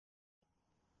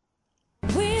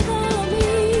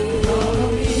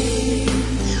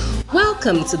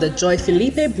Welcome to the Joy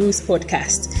Felipe Bruce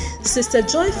podcast. Sister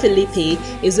Joy Felipe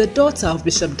is a daughter of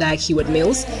Bishop Dag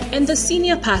Heward-Mills and the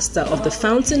senior pastor of the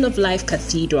Fountain of Life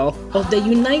Cathedral of the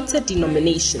United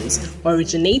Denominations,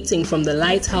 originating from the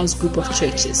Lighthouse Group of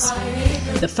Churches.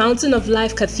 The Fountain of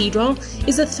Life Cathedral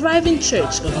is a thriving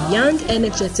church of young,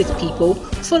 energetic people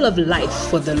full of life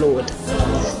for the Lord.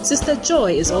 Sister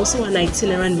Joy is also an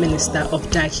itinerant minister of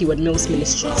Dag Heward-Mills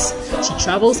Ministries. She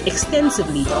travels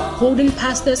extensively, holding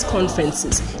pastors' conferences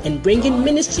and bringing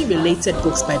ministry-related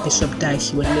books by Bishop Dag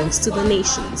Heward-Mills to the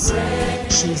nations.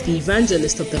 She is the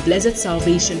evangelist of the Blessed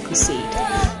Salvation Crusade.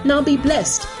 Now be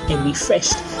blessed and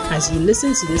refreshed as you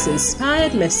listen to this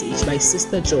inspired message by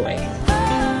Sister Joy.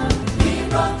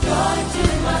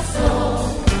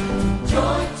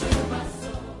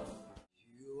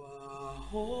 You are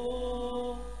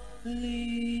holy,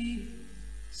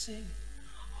 sing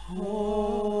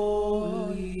holy,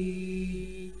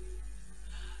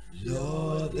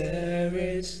 Lord, there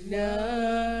is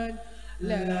none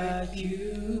like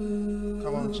you.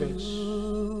 Come on, church.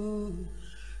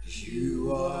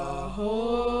 You are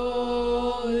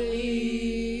holy,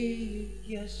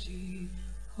 yes, you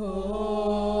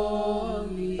holy.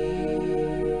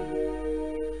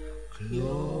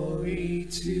 Glory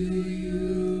to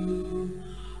you,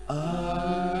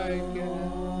 our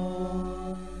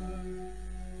God.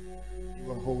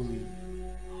 You are holy.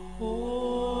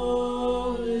 Holy,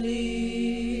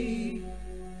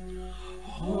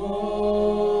 holy,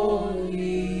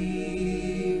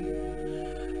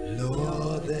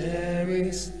 Lord, there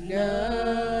is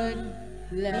none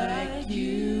like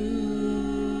you.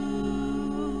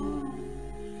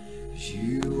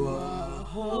 You are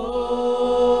holy,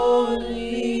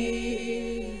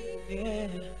 yeah.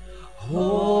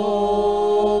 Holy,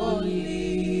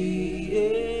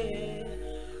 yeah.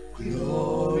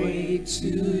 Glory to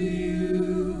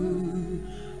you,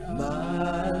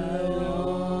 my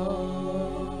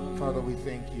Lord. Father, we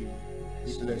thank you.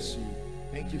 We bless you.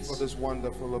 Thank you for this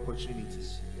wonderful opportunity.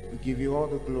 We give you all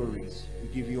the glory. We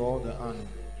give you all the honor.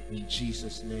 In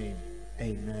Jesus' name,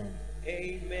 amen.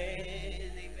 Amen,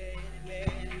 amen,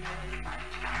 amen.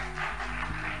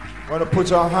 We want to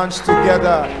put our hands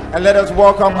together and let us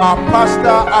welcome our pastor,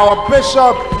 our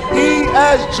bishop,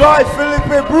 E.S. Joy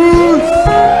Felipe Bruce.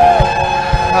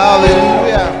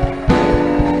 Hallelujah.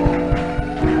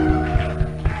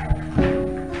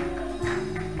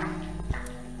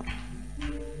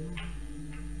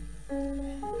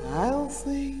 I'll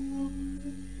sing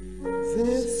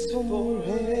this forever.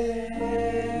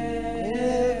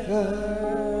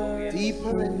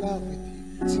 Deeper in love with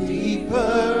you.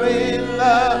 Deeper in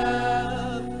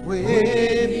love with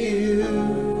you.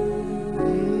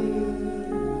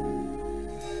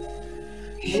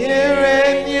 Here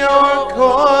in your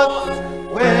courts,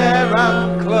 where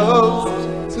I'm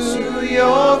close to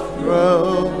your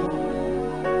throne,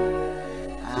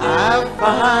 I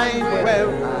find where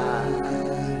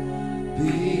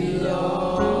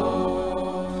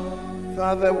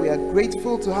Father, we are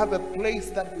grateful to have a place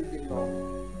that we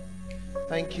belong.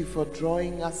 Thank you for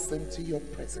drawing us into your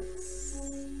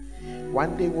presence.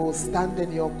 One day we'll stand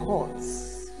in your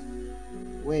courts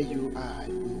where you are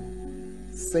and we'll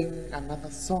sing another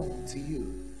song to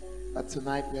you. But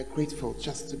tonight we are grateful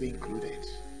just to be included.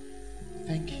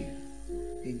 Thank you.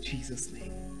 In Jesus'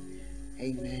 name.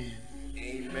 Amen.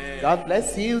 Amen. God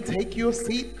bless you. Take your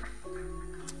seat.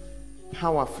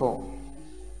 Powerful.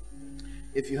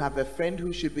 If you have a friend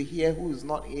who should be here who is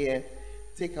not here,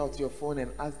 take out your phone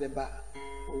and ask them back,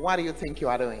 what do you think you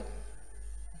are doing?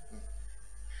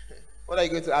 What are you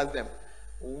going to ask them?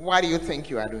 What do you think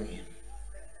you are doing?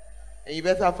 And you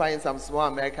better find some small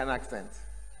American accent.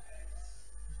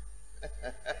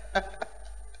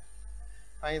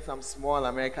 Find some small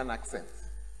American accent.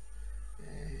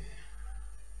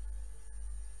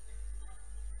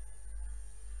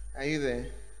 Are you there?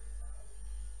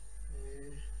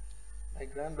 My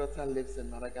granddaughter lives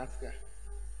in Madagascar,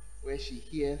 where she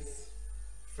hears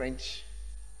French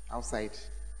outside,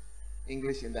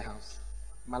 English in the house,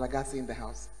 Malagasy in the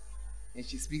house, and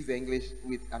she speaks the English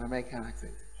with an American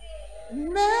accent.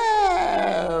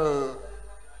 No!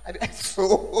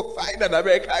 So find an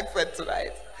American accent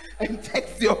tonight and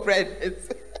text your friends.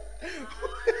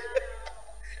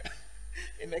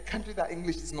 In a country that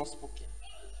English is not spoken.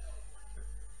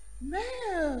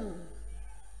 No!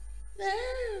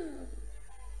 No!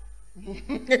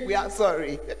 We are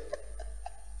sorry.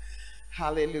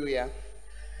 Hallelujah.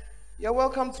 You're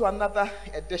welcome to another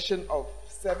edition of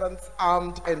Servants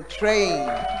Armed and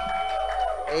Trained.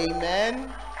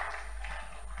 Amen.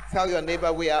 Tell your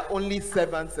neighbor, we are only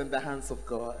servants in the hands of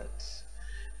God.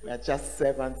 We are just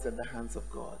servants in the hands of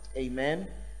God. Amen.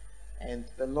 And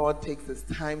the Lord takes his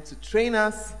time to train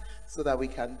us so that we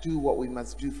can do what we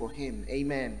must do for him.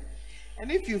 Amen.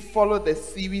 And if you follow the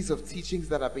series of teachings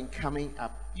that have been coming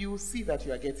up, you will see that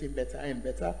you are getting better and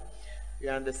better.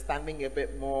 You're understanding a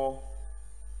bit more.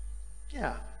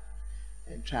 Yeah.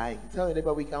 And trying. Tell your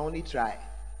neighbor, we can only try.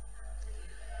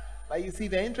 But you see,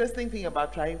 the interesting thing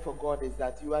about trying for God is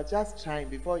that you are just trying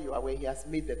before you are aware he has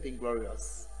made the thing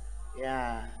glorious.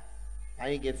 Yeah. Are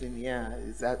you getting? Yeah.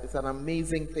 It's an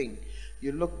amazing thing.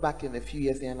 You look back in a few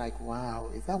years and you're like, wow,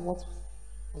 is that what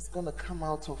was going to come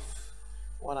out of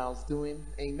what I was doing?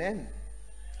 Amen.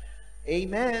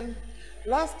 Amen.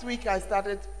 Last week I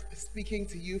started speaking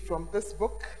to you from this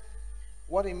book,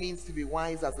 What It Means to Be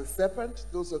Wise as a Serpent.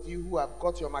 Those of you who have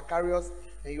got your Macarius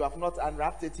and you have not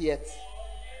unwrapped it yet.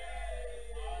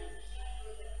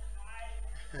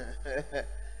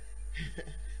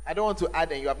 I don't want to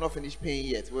add and you have not finished paying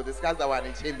yet. We'll discuss that one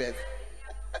in chambers.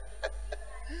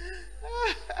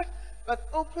 But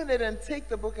open it and take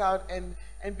the book out and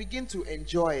begin to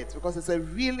enjoy it, because it's a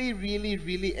really, really,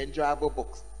 really enjoyable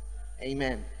book.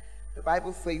 Amen. The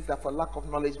Bible says that for lack of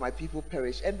knowledge my people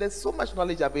perish, and there's so much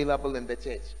knowledge available in the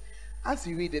church. As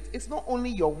you read it, it's not only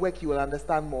your work you will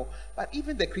understand more, but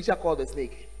even the creature called the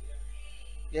snake.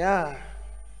 Yeah.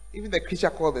 Even the creature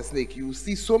called the snake, you will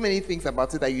see so many things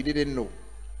about it that you didn't know.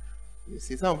 You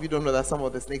see, some of you don't know that some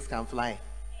of the snakes can fly.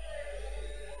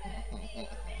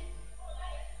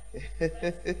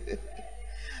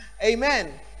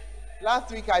 Amen.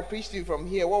 Last week I preached to you from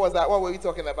here. What was that? What were we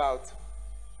talking about?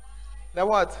 The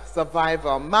what?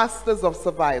 Survival. Masters of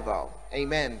survival.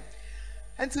 Amen.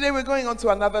 And today we're going on to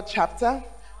another chapter.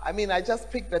 I just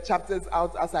picked the chapters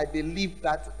out as I believe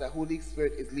that the Holy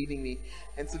Spirit is leading me.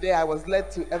 And today I was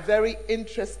led to a very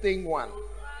interesting one.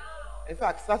 In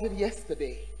fact, started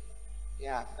yesterday.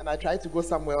 Yeah, and I tried to go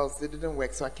somewhere else. It didn't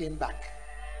work, so I came back.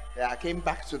 Yeah, I came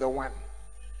back to the one.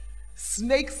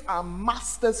 Snakes are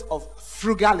masters of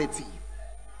frugality.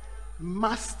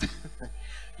 Masters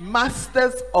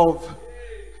of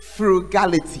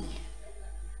frugality.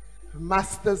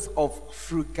 Masters of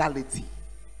frugality.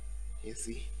 You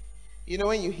see? You know,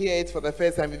 when you hear it for the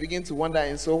first time, you begin to wonder,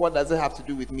 and so what does it have to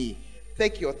do with me?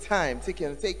 Take your time. Take your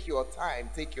time.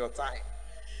 Take your time.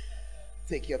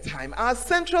 Take your time. Our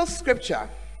central scripture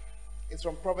is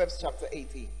from Proverbs chapter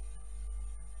 18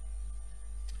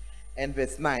 and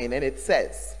verse 9, and it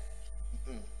says,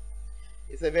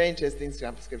 it's a very interesting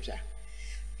scripture.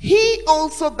 He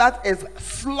also that is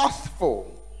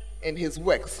slothful in his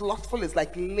work. Slothful is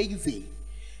like lazy.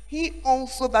 He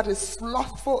also that is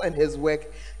slothful in his work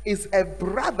is a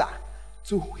brother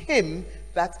to him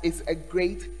that is a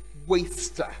great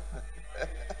waster.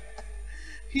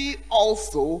 He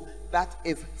also that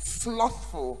is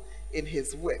slothful in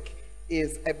his work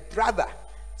is a brother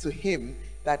to him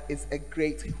that is a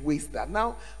great waster.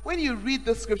 Now, when you read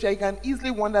the scripture, you can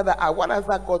easily wonder that, what has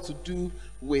that got to do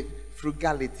with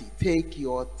frugality? Take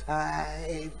your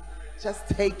time. Just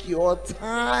take your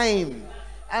time.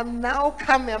 I'm now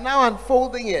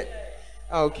unfolding it.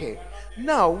 Okay.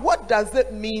 Now, what does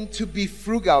it mean to be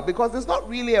frugal? Because it's not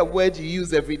really a word you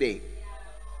use every day.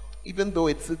 Even though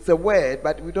it's a word,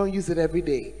 but we don't use it every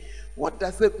day. What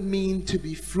does it mean to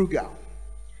be frugal?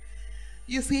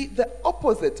 You see, the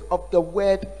opposite of the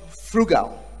word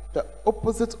frugal, the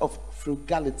opposite of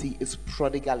frugality is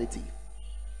prodigality.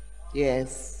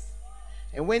 Yes.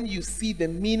 And when you see the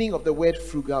meaning of the word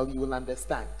frugal, you will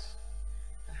understand.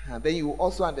 Then you will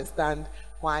also understand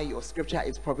why your scripture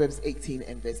is Proverbs 18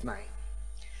 and verse 9.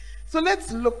 So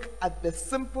let's look at the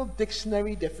simple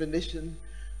dictionary definition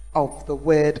of the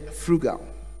word frugal.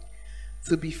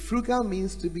 To be frugal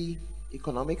means to be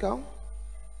economical,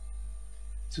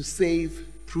 to save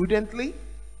prudently,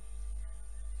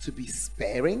 to be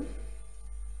sparing,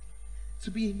 to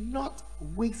be not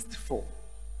wasteful.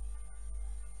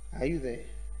 Are you there?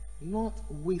 Not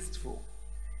wasteful.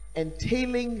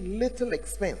 Entailing little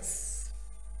expense,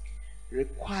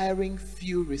 requiring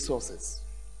few resources.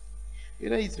 You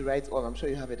don't need to write all, I'm sure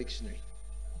you have a dictionary.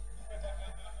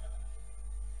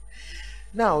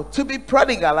 Now, to be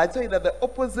prodigal, I tell you that the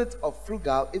opposite of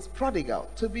frugal is prodigal.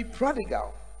 To be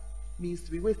prodigal means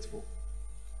to be wasteful.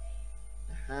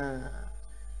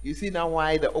 You see now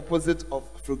why the opposite of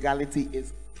frugality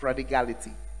is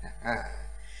prodigality.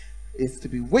 It's to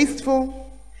be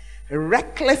wasteful,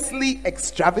 recklessly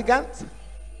extravagant,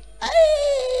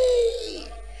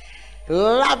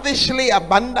 lavishly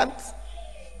abundant,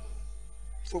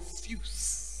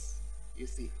 profuse. You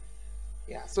see.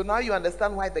 Yeah, so now you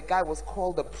understand why the guy was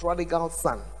called the prodigal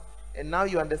son. And now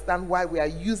you understand why we are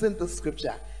using the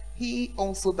scripture. He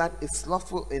also that is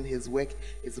slothful in his work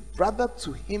is brother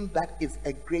to him that is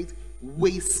a great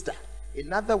waster.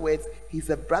 In other words, he's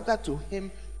a brother to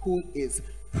him who is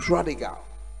prodigal.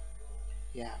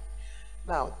 Yeah.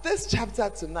 Now, this chapter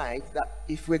tonight, that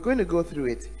if we're going to go through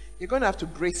it, you're going to have to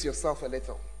brace yourself a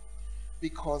little.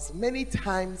 Because many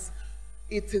times,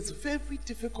 it is very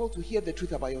difficult to hear the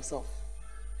truth about yourself.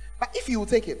 But if you will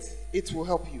take it, it will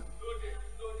help you.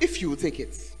 If you will take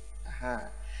it.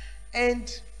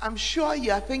 And I'm sure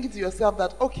you are thinking to yourself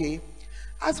that, okay,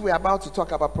 as we're about to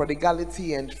talk about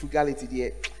prodigality and frugality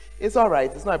there, it's all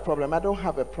right, it's not a problem. I don't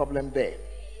have a problem there.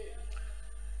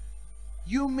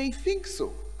 You may think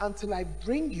so until I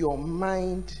bring your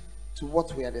mind to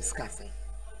what we are discussing.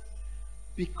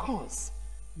 Because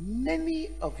many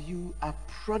of you are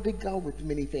prodigal with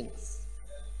many things.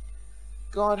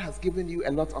 God has given you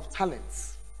a lot of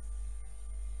talents.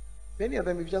 Many of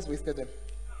them, you've just wasted them.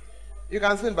 You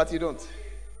can sing, but you don't.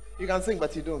 You can sing,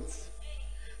 but you don't.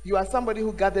 You are somebody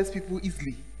who gathers people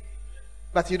easily,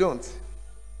 but you don't.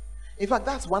 In fact,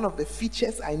 that's one of the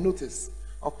features I notice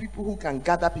of people who can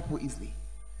gather people easily.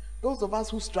 Those of us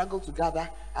who struggle to gather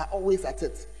are always at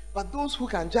it. But those who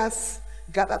can just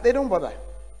gather, they don't bother.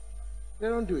 They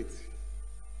don't do it.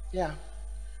 Yeah.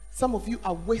 Some of you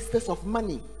are wasters of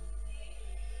money.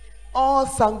 All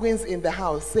sanguines in the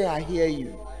house say, I hear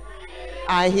you.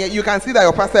 I hear you. Can see that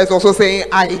your pastor is also saying,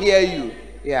 I hear you.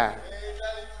 Yeah.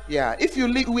 Yeah. If you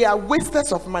leave, we are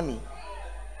wasters of money.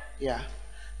 Yeah.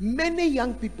 Many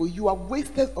young people, you are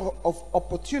wasters of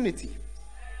opportunity.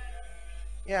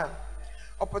 Yeah.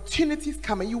 Opportunities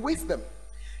come and you waste them.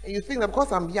 And you think that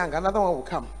because I'm young, another one will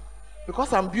come.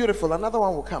 Because I'm beautiful, another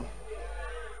one will come.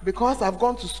 Because I've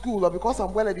gone to school or because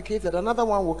I'm well educated, another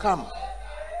one will come.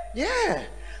 Yeah.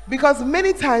 Because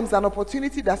many times an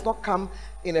opportunity does not come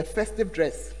in a festive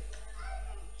dress.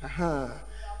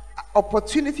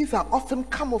 Opportunities are often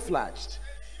camouflaged.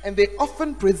 And they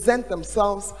often present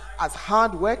themselves as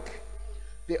hard work.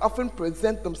 They often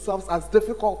present themselves as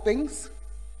difficult things.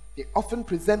 They often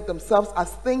present themselves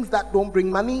as things that don't bring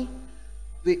money.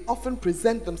 They often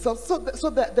present themselves, so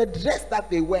the dress that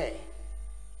they wear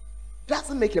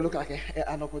doesn't make it look like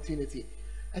an opportunity.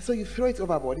 And so you throw it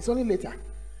overboard. It's only later,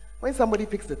 when somebody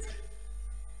picks it,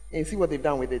 and you see what they've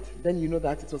done with it, then you know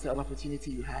that it was an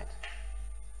opportunity you had.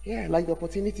 Yeah, like the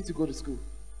opportunity to go to school.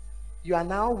 You are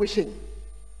now wishing.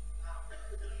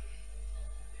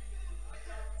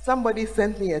 Somebody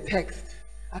sent me a text.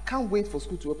 I can't wait for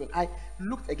school to open. I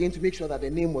looked again to make sure that the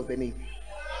name was the name.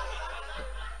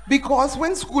 Because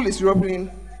when school is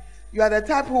reopening, you are the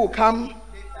type who will come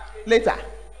later.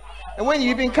 And when you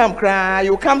even come cry,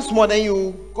 you come small, then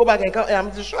you go back and come. And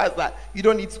I'm just sure that you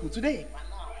don't need school today.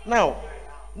 Now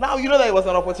you know that it was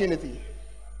an opportunity.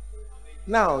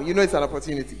 Now you know it's an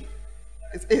opportunity.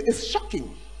 It's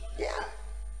shocking. Yeah.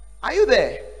 Are you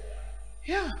there?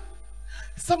 Yeah.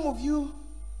 Some of you,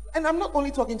 and I'm not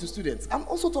only talking to students, I'm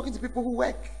also talking to people who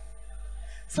work.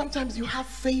 Sometimes you have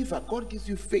favor. God gives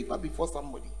you favor before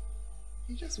somebody.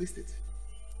 You just waste it.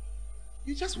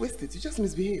 You just waste it. You just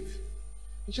misbehave.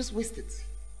 You just waste it.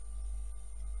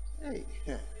 Hey.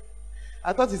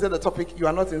 I thought you said the topic, you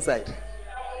are not inside.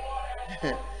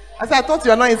 I said, I thought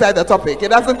you are not inside the topic. It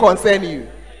doesn't concern you.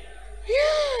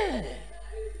 Yeah.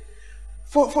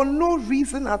 For no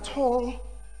reason at all,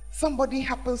 somebody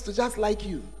happens to just like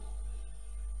you.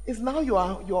 It's now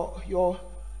your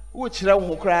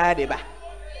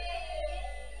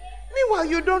meanwhile,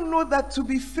 you don't know that to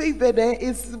be favored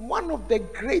is one of the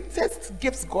greatest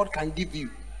gifts God can give you.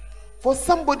 For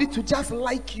somebody to just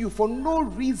like you for no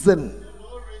reason.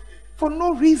 For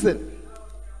no reason.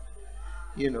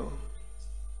 You know.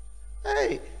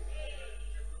 Hey.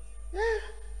 Yeah.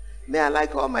 May I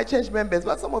like all my church members,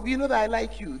 but some of you know that I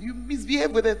like you. You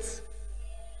misbehave with it.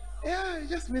 Yeah, you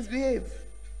just misbehave.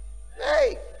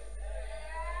 Hey.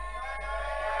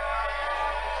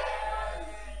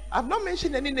 I've not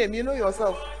mentioned any name, you know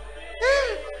yourself.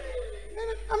 Yeah.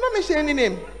 I'm not mentioning any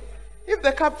name. If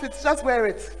the cap fits, just wear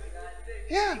it.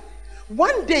 Yeah.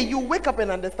 One day you wake up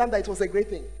and understand that it was a great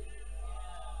thing.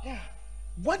 Yeah.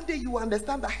 One day you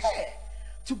understand that, hey,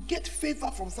 to get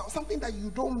favor from something that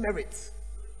you don't merit,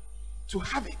 to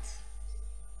have it.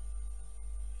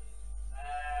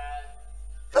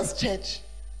 This church,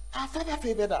 our father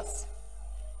favored us.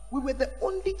 We were the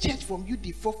only church from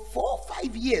UD for 4,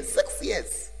 5 years, 6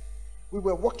 years. We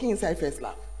were walking inside First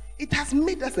Love. It has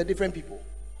made us a different people.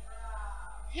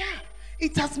 Yeah.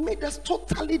 It has made us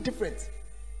totally different.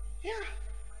 Yeah.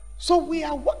 So we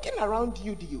are walking around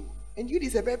UDU. And UD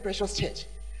is a very precious church.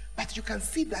 But you can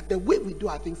see that the way we do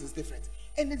our things is different.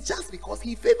 And it's just because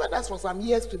he favored us for some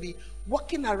years to be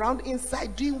walking around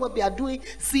inside, doing what they are doing,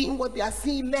 seeing what they are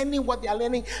seeing, learning what they are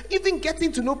learning, even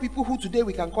getting to know people who today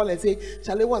we can call and say,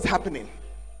 Charlie, what's happening?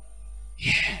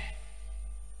 Yeah.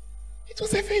 It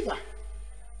was a favor.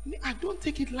 I don't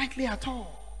take it lightly at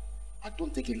all. I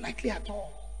don't take it lightly at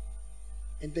all.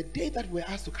 And the day that we were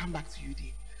asked to come back to UD,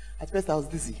 at first I was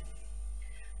dizzy.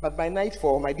 But by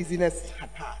nightfall, my dizziness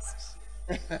had passed.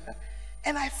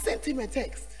 And I sent him a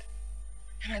text.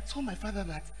 And I told my father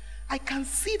that I can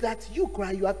see that you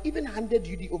have even handed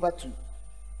UD over to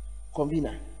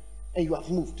convener. And you have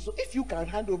moved. So if you can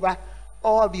hand over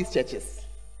all these churches,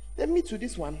 then me to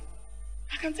this one,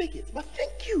 I can take it. But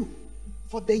thank you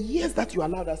for the years that you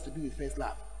allowed us to be with First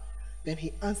Love. Then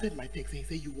he answered my text and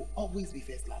he said, you will always be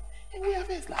First Love. And we are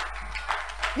First Love.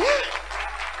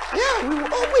 Yeah, we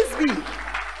will always be.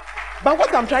 But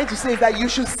what I'm trying to say is that you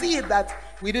should see it that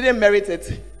we didn't merit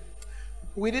it.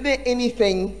 We didn't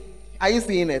anything. Are you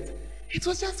seeing it? It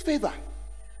was just favor.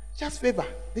 Just favor.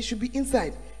 They should be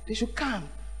inside. They should come.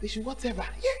 They should whatever.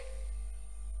 Yeah.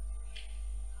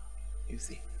 You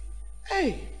see.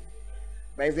 Hey.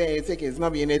 But then you take it, it's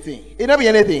not be anything. It not be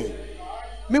anything.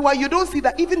 Meanwhile, you don't see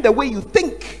that even the way you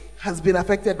think has been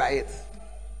affected by it.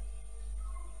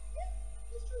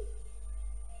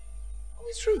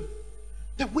 It's true.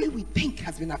 The way we think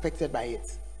has been affected by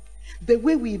it. The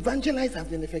way we evangelize has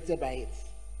been affected by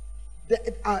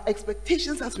it. Our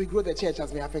expectations as we grow the church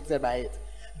has been affected by it.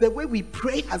 The way we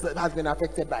pray has been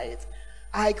affected by it.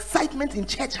 Our excitement in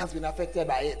church has been affected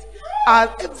by it.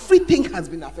 Everything has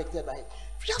been affected by it.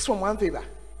 Just from one favor.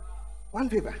 One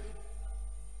favor.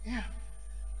 Yeah.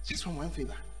 Just from one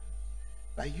favor.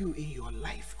 By you in your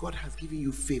life, God has given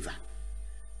you favor.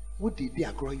 What did they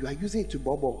grow? You are using it to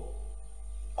bubble.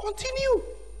 Continue.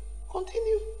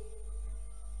 Continue.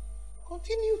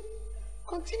 Continue.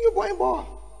 Continue, boy and boy.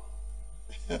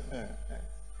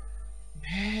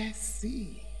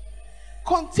 Mercy.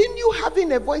 Continue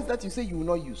having a voice that you say you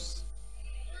will not use.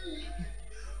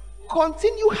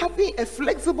 Continue having a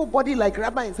flexible body like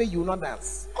Rabbi and say you will not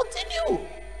dance. Continue.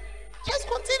 Just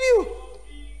continue.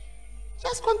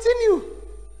 Just continue.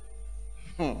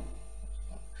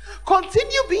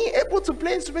 Continue being able to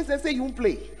play instruments and say you won't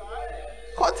play.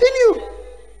 Continue.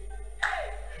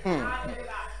 No,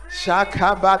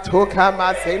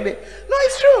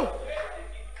 it's true.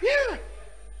 Yeah.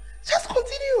 Just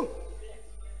continue.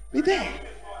 Be there.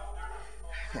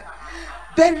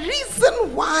 The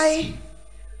reason why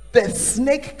the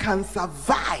snake can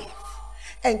survive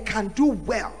and can do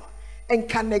well and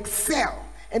can excel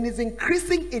and is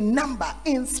increasing in number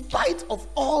in spite of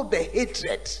all the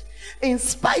hatred, in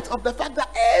spite of the fact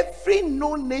that every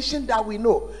known nation that we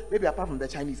know, maybe apart from the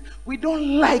Chinese, we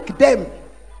don't like them.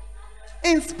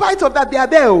 In spite of that, they are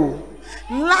there.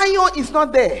 Lion is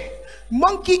not there.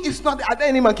 Monkey is not there. Are there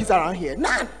any monkeys around here?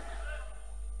 None.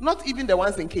 Not even the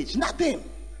ones in cage. Nothing.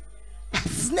 But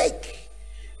snake.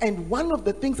 And one of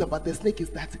the things about the snake is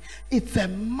that it's a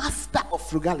master of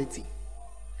frugality.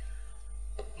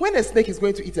 When a snake is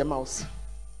going to eat a mouse,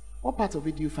 what part of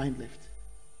it do you find left?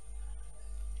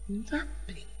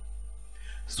 Nothing.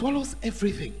 Swallows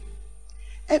everything.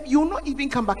 You will not even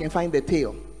come back and find the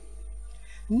tail.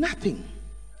 Nothing.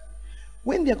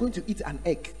 When they are going to eat an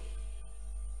egg,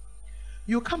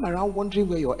 you come around wondering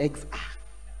where your eggs are.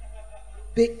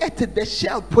 They ate it, the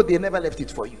shell put, they never left it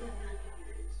for you.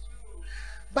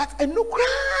 But a nukra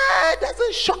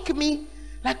doesn't shock me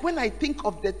like when I think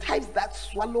of the types that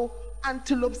swallow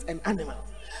antelopes and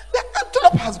animals. The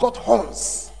antelope has got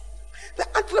horns. The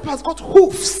antelope has got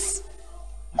hoofs.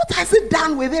 What has it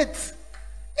done with it?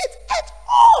 It ate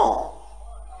all.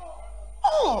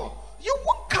 All. You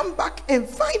won't come back and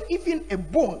find even a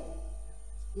bone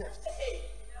left.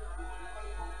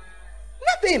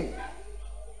 Nothing.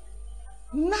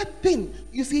 Nothing.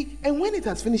 You see, and when it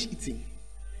has finished eating,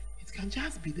 it can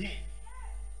just be there.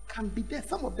 Can be there.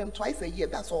 Some of them twice a year,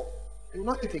 that's all. They will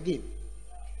not eat again.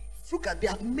 Frugal, they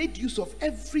have made use of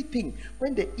everything.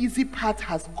 When the easy part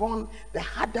has gone, the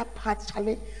harder part,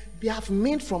 Charlie, they have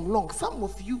made from long. Some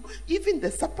of you, even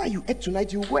the supper you ate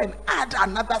tonight, you go and add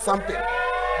another something.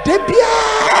 Every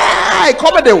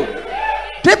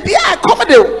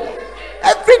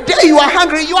day you are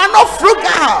hungry, you are not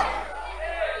frugal.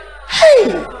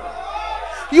 Hey,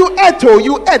 you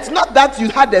ate, not that you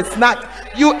had a snack.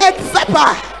 You ate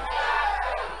supper,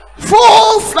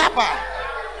 full supper.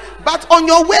 But on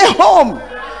your way home,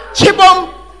 chibom.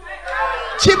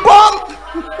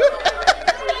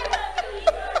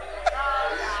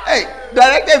 Hey,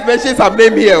 director mentions some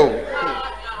name here.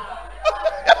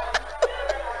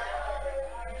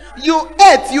 You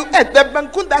ate the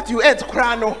bankun that you ate,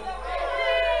 Krano.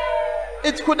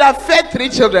 It could have fed 3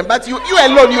 children, but you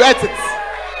alone, you ate it.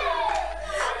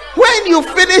 When you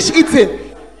finish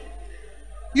eating,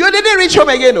 you didn't reach home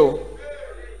again, no.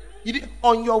 You did,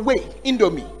 on your way,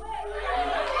 Indomie.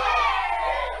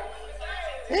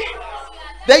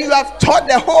 Then you have taught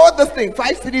the whole this thing,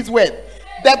 5 cities worth.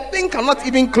 The thing cannot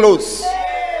even close.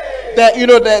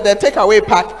 The takeaway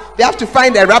pack, they have to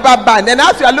find a rubber band. And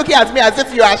as you are looking at me as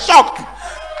if you are shocked,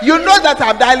 you know that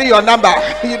I'm dialing your number.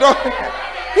 You know,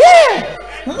 yeah,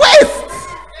 waste,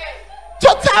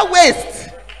 total waste.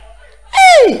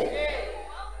 Hey,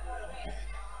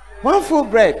 one full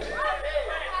bread.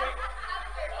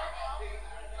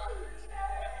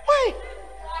 Why?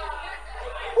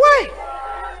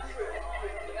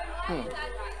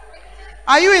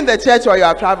 Are you in the church or you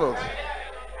are traveled?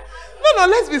 No,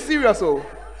 let's be serious. Oh,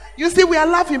 you see, we are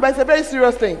laughing, but it's a very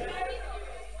serious thing.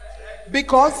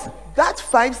 Because that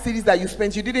 5 cities that you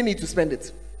spent, you didn't need to spend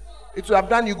it. It would have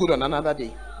done you good on another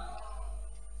day.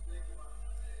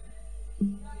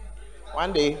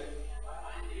 One day,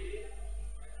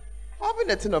 I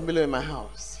opened a tin of Milo in my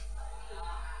house.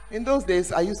 In those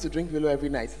days, I used to drink Milo every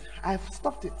night. I've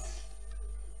stopped it.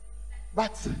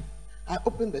 But I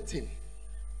opened the tin.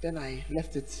 Then I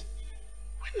left it.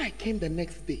 When I came the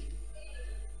next day,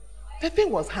 the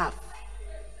thing was half.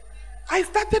 I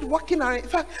started walking around. In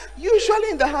fact,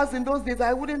 usually in the house in those days,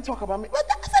 I wouldn't talk about me. But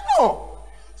I said, no.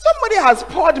 Somebody has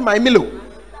poured my Milo.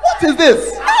 What is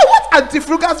this? What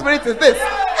anti-frugal spirit is this?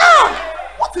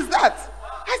 What is that?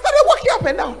 I started walking up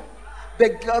and down. The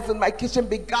girls in my kitchen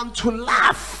began to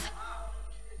laugh.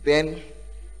 Then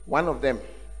one of them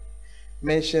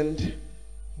mentioned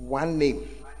one name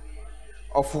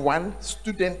of one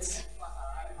student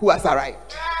who has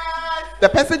arrived. The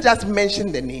person just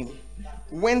mentioned the name,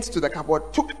 went to the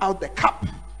cupboard, took out the cup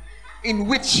in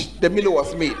which the Milo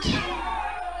was made.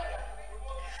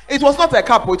 It was not a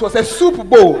cup, it was a soup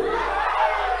bowl.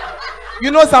 You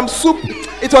know, some soup,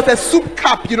 it was a soup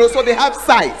cup, so they have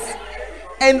size.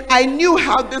 And I knew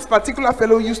how this particular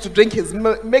fellow used to drink his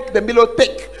milk, make the Milo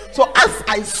thick. So as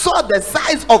I saw the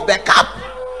size of the cup,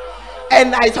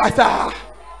 and I thought,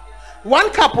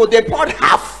 one cup, they poured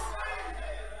half.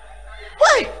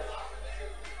 Why?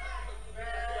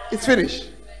 It's finished.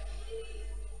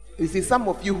 You see, some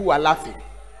of you who are laughing,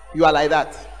 you are like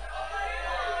that.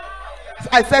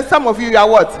 I said, some of you are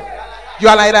what? You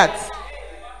are like that.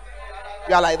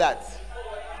 You are like that.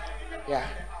 Yeah.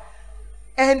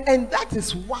 And that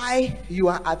is why you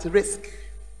are at risk.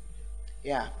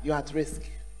 Yeah, you are at risk.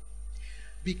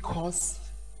 Because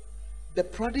the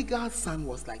prodigal son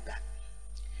was like that.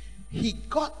 He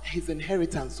got his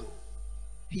inheritance.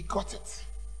 He got it.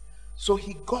 So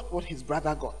he got what his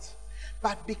brother got.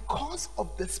 But because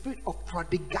of the spirit of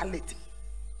prodigality,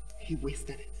 he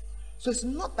wasted it. So it's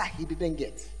not that he didn't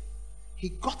get. He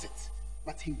got it,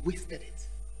 but he wasted it.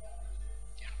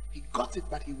 Yeah. He got it,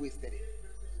 but he wasted it.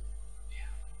 Yeah.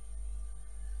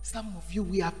 Some of you,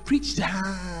 we have preached. You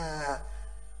have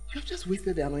just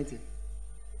wasted the anointing.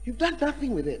 You've done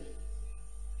nothing with it.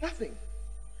 Nothing.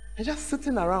 And just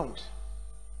sitting around.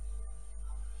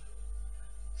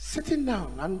 Sitting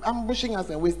down and ambushing us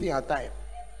and wasting our time.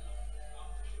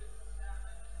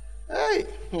 Hey.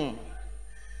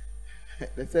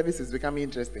 The service is becoming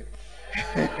interesting.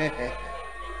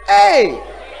 Hey.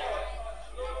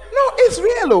 No, it's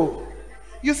real. Oh.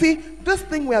 You see, this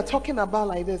thing we are talking about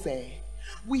like this,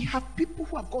 we have people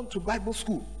who have gone to Bible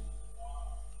school,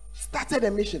 started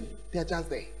a mission, they are just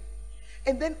there.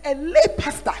 And then a lay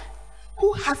pastor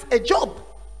who has a job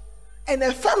and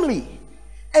a family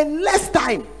and less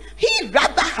time, he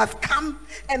rather has come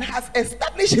and has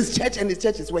established his church, and his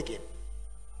church is working.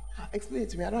 Explain it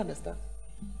to me. I don't understand.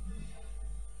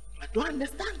 I don't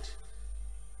understand.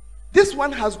 This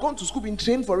one has gone to school, been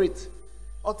trained for it.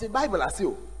 Or the Bible as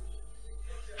you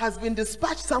has been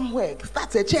dispatched somewhere,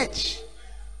 starts a church.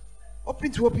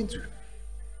 Open to.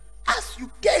 As you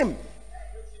came,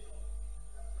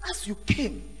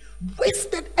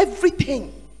 wasted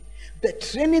everything. The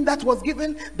training that was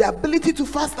given, the ability to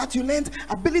fast that you learned,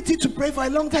 ability to pray for a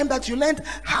long time that you learned,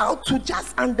 how to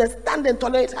just understand and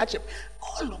tolerate hardship.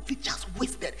 All of it just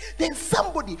wasted. Then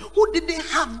somebody who didn't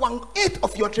have 1/8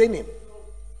 of your training,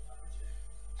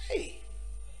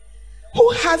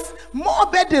 who has more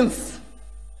burdens,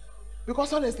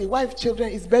 because honestly, wife,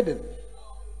 children is burden.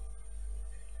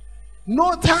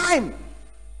 No time,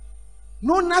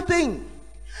 no nothing.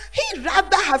 He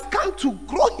rather has come to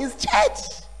grow his church.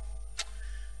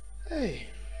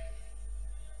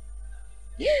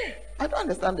 Yeah, I don't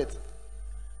understand it.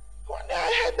 One day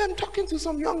I heard them talking to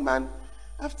some young man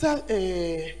after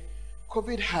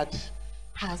COVID had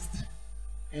passed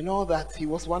and all that. He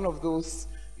was one of those,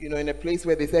 in a place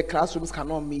where they said classrooms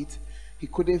cannot meet. He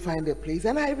couldn't find a place.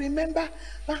 And I remember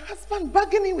my husband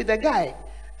bargaining with the guy.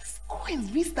 Go and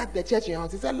restart the church in your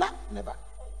house. He said, "La, never."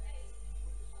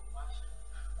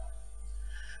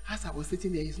 As I was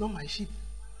sitting there, he's not my sheep.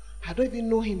 I don't even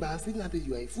know him, but I was thinking that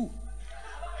you are a fool.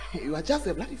 You are just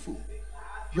a bloody fool.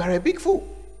 You are a big fool.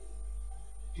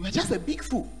 You are just a big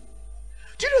fool.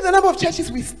 Do you know the number of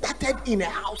churches we started in a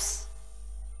house?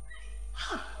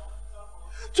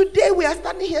 Today we are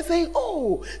standing here saying,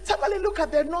 oh, somebody look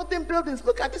at the northern buildings,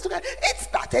 look at this, look at it. It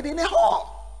started in a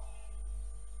hall.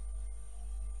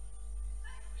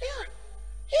 Yeah.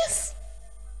 Yes.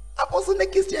 Apostle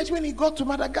Neki's church, when he got to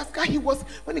Madagascar,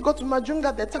 when he got to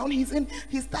Majunga, the town he's in,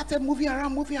 he started moving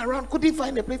around, couldn't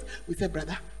find a place. We said,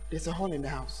 brother, there's a hall in the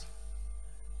house.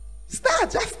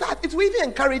 Just start. It will even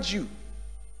encourage you.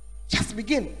 Just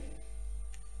begin.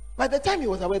 By the time he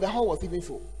was away, the hall was even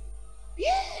full.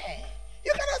 Yeah.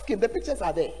 You can ask him, the pictures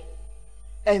are there.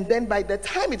 And then by the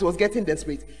time it was getting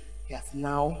desperate, yes,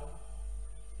 now.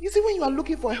 You see, when you are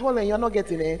looking for a hall and you're not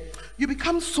getting it, you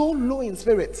become so low in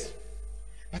spirit.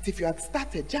 But if you had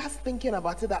started just thinking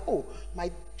about it, that, oh,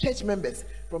 my church members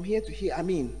from here to here, I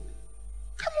mean,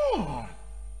 come on.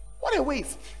 What a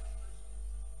waste.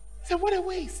 So what a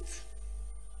waste.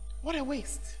 What a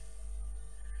waste.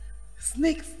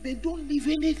 Snakes, they don't leave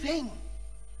anything.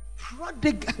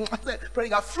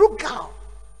 Prodigal, frugal.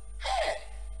 Hey,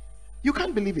 you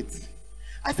can't believe it.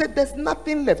 I said, there's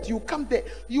nothing left. You come there,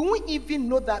 you won't even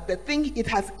know that the thing it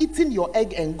has eaten your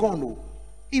egg and gone. Oh,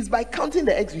 is by counting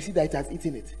the eggs you see that it has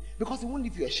eaten it, because it won't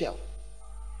leave you a shell.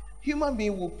 Human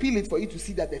being will peel it for you to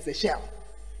see that there's a shell.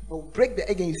 But will break the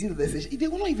egg and you see that there's a shell. They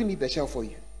will not even leave the shell for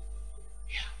you.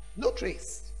 Yeah, no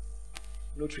trace,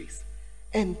 no trace.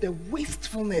 And the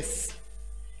wastefulness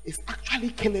is actually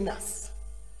killing us.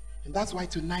 And that's why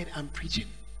tonight I'm preaching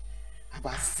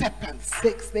about serpents,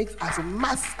 snakes as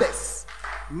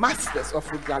masters of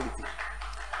frugality.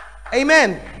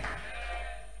 Amen.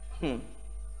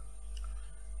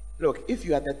 Look, if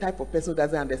you are the type of person who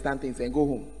doesn't understand things, then go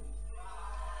home.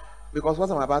 Because what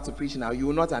I'm about to preach now, you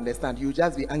will not understand. You will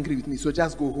just be angry with me, so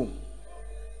just go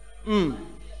home.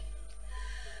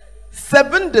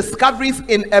 7 discoveries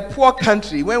in a poor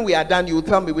country. When we are done, you will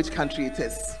tell me which country it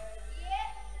is.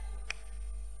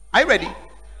 Are you ready?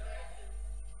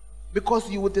 Because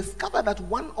you will discover that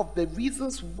one of the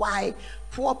reasons why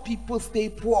poor people stay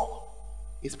poor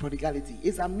is prodigality.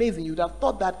 It's amazing. You would have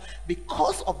thought that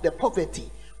because of the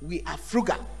poverty, we are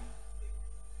frugal.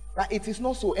 But it is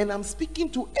not so. And I'm speaking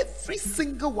to every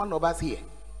single one of us here,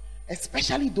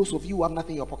 especially those of you who have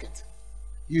nothing in your pocket.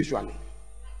 Usually.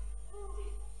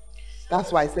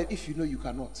 That's why I said, if you know you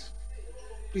cannot,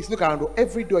 please look around.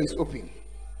 Every door is open.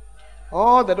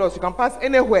 All the doors, you can pass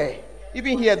anywhere.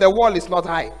 Even here, the wall is not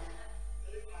high.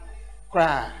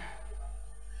 Cry.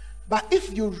 But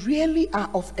if you really are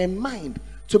of a mind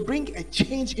to bring a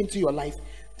change into your life,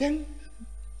 then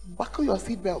buckle your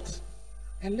seatbelt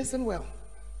and listen well.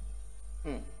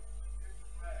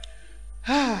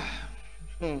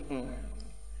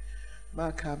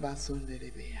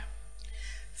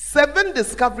 7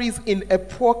 discoveries in a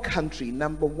poor country.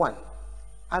 Number 1.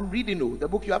 I'm reading the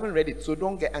book. You haven't read it, so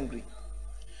don't get angry.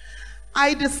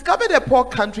 I discovered a poor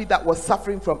country that was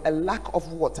suffering from a lack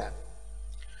of water.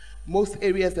 Most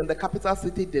areas in the capital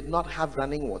city did not have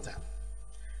running water.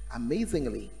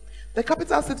 Amazingly, the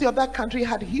capital city of that country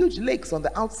had huge lakes on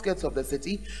the outskirts of the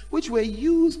city, which were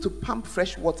used to pump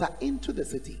fresh water into the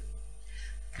city.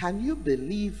 Can you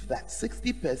believe that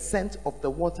 60% of the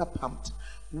water pumped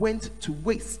went to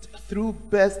waste through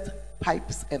burst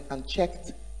pipes and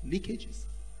unchecked leakages?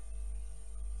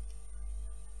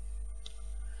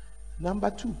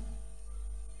 Number 2,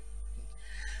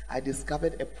 I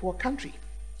discovered a poor country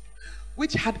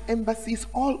which had embassies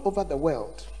all over the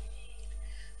world.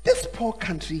 This poor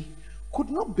country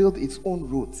could not build its own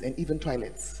roads and even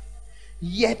toilets,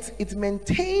 yet it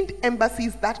maintained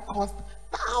embassies that cost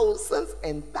thousands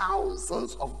and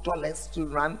thousands of dollars to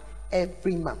run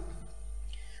every month.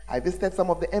 I visited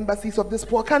some of the embassies of this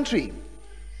poor country,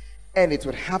 and it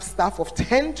would have staff of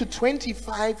 10 to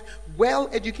 25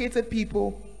 well-educated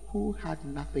people who had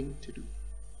nothing to do.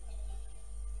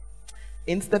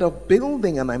 Instead of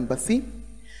building an embassy,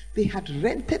 they had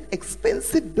rented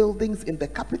expensive buildings in the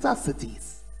capital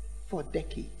cities for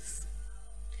decades.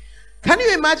 Can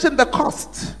you imagine the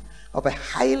cost of a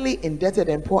highly indebted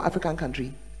and poor African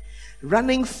country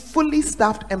running fully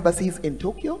staffed embassies in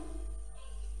Tokyo,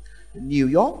 New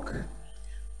York,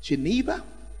 Geneva,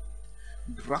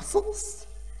 Brussels,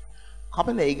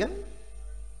 Copenhagen,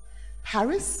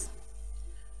 Paris,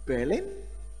 Berlin,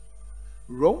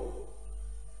 Rome,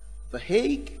 The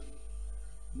Hague,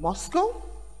 Moscow,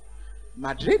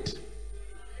 Madrid,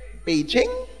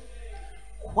 Beijing,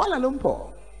 Kuala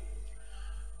Lumpur,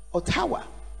 Ottawa,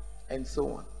 and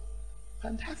so on.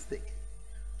 Fantastic.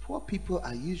 Poor people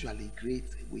are usually great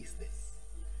wasters.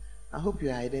 I hope you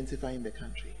are identifying the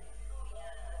country.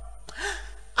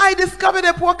 I discovered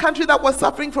a poor country that was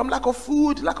suffering from lack of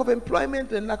food, lack of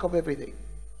employment, and lack of everything.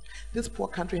 This poor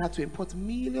country had to import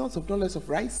millions of dollars of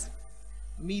rice,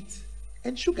 meat,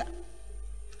 and sugar.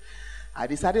 I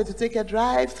decided to take a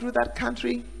drive through that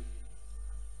country,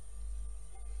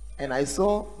 and I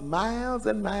saw miles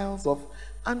and miles of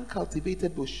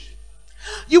uncultivated bush.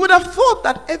 You would have thought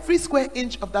that every square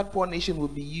inch of that poor nation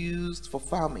would be used for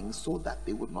farming so that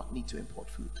they would not need to import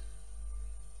food.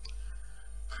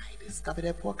 I discovered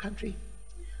a poor country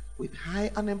with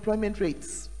high unemployment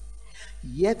rates.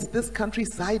 Yet this country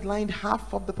sidelined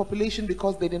half of the population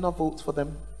because they did not vote for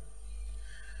them.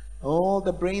 All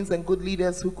the brains and good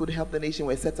leaders who could help the nation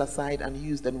were set aside and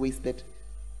used and wasted.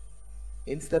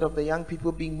 Instead of the young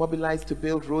people being mobilized to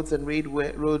build roads and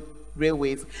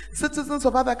railways, citizens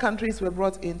of other countries were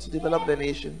brought in to develop the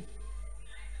nation.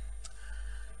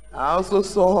 I also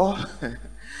saw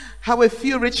how a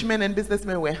few rich men and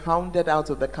businessmen were hounded out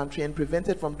of the country and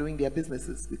prevented from doing their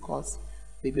businesses because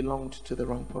they belonged to the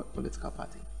wrong political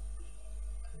party.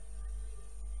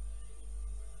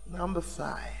 Number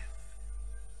 5.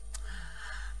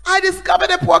 I discovered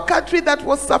a poor country that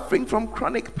was suffering from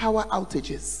chronic power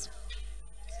outages.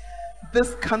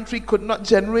 This country could not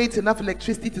generate enough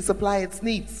electricity to supply its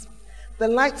needs. The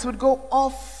lights would go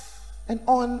off and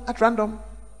on at random.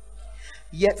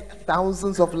 Yet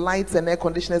thousands of lights and air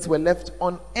conditioners were left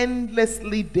on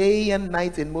endlessly day and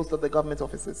night in most of the government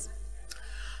offices.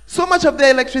 So much of the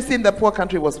electricity in the poor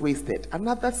country was wasted.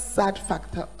 Another sad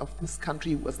factor of this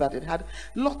country was that it had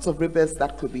lots of rivers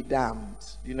that could be dammed.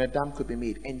 A dam could be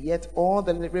made, and yet all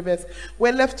the rivers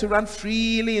were left to run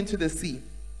freely into the sea.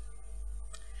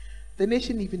 The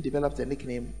nation even developed a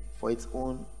nickname for its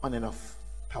own on and off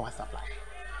power supply.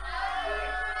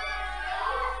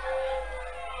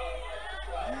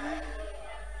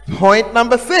 Point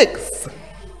number 6.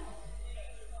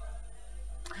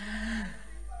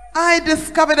 I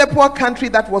discovered a poor country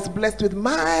that was blessed with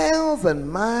miles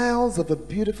and miles of a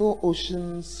beautiful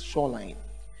ocean's shoreline.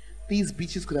 These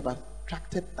beaches could have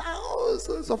attracted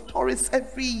thousands of tourists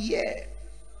every year.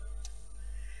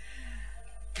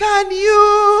 Can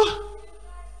you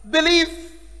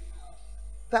believe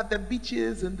that the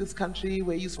beaches in this country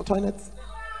were used for toilets?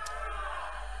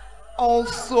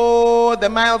 Also, the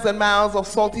miles and miles of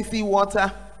salty sea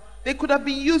water, they could have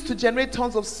been used to generate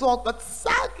tons of salt, but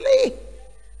sadly,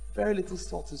 very little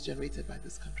salt is generated by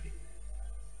this country.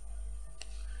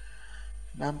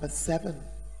 Number 7,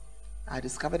 I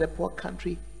discovered a poor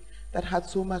country that had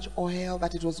so much oil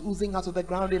that it was oozing out of the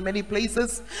ground in many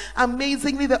places.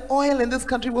 Amazingly, the oil in this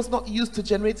country was not used to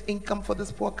generate income for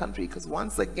this poor country, because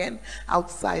once again,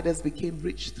 outsiders became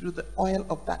rich through the oil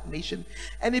of that nation,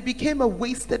 and it became a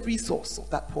wasted resource of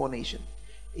that poor nation.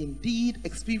 Indeed,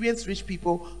 experienced rich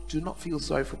people do not feel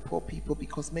sorry for poor people,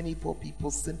 because many poor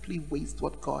people simply waste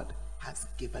what God has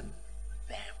given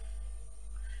them.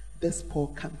 This poor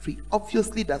country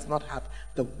obviously does not have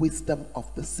the wisdom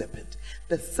of the serpent.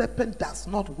 The serpent does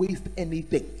not waste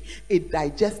anything. It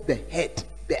digests the head,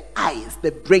 the eyes,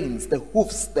 the brains, the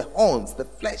hoofs, the horns, the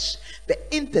flesh, the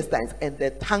intestines, and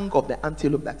the tongue of the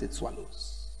antelope that it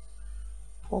swallows.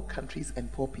 Poor countries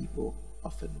and poor people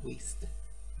often waste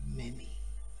many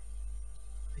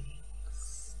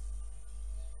things.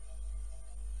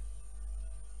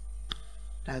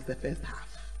 That's the first half.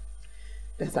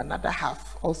 There's another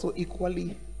half, also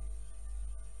equally.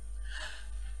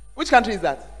 Which country is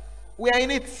that? We are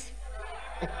in it.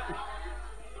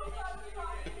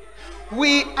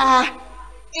 We are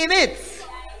in it.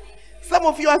 Some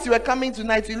of you, as you were coming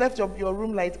tonight, you left your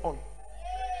room light on.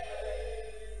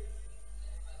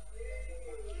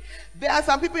 There are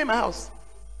some people in my house.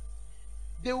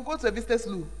 They will go to a visitor's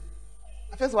loo.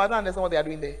 First of all, I don't understand what they are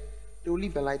doing there. They will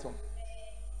leave the light on.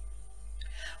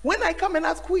 When I come and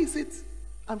ask, who is it?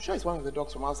 I'm sure it's one of the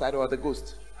dogs from outside or the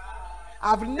ghost.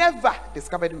 I've never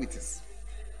discovered who it is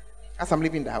as I'm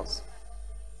leaving the house.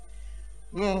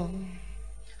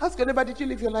 Ask your neighbor, did you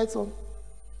leave your lights on?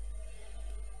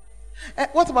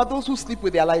 What about those who sleep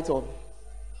with their lights on?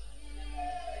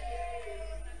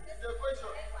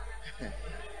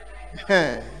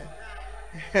 No,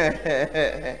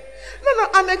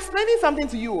 I'm explaining something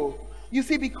to you. You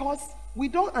see, because we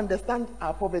don't understand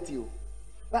our poverty.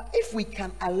 But if we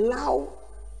can allow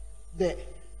the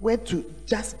word to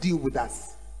just deal with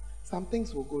us, some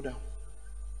things will go down.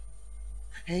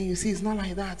 And you see, it's not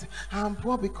like that. I'm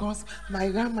poor because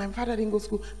my father didn't go to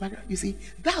school. You see,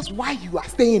 that's why you are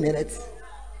staying in it.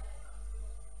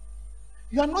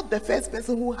 You are not the first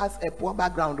person who has a poor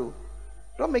background, though.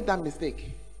 Don't make that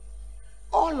mistake.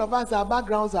 All of us, our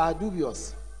backgrounds are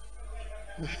dubious.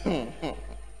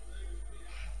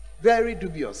 Very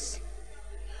dubious.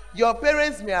 Your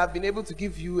parents may have been able to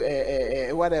give you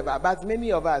whatever, but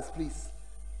many of us, please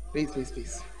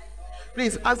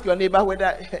ask your neighbor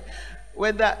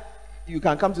whether you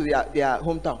can come to their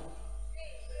hometown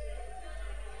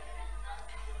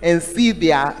and see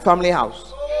their family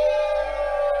house,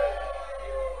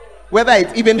 whether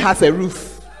it even has a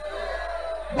roof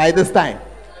by this time.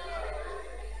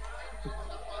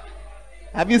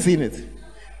 Have you seen it?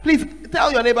 Please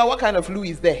tell your neighbor what kind of loo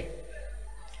is there.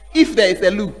 If there is a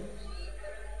loo.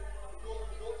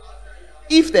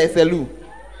 If there is a loo.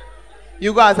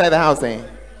 You go outside the house, eh?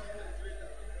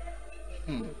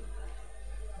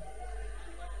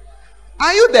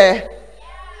 Are you there?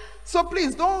 So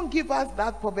please don't give us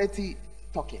that poverty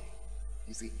talking.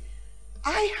 You see,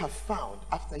 I have found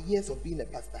after years of being a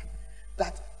pastor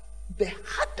that the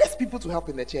hardest people to help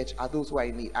in the church are those who are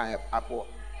in need, are poor.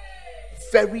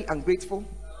 Very ungrateful.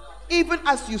 Even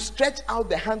as you stretch out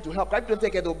the hand to help, right? Don't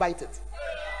take it, they'll bite it.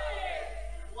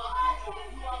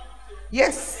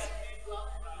 Yes.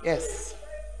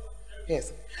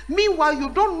 Meanwhile, you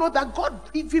don't know that God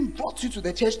even brought you to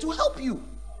the church to help you,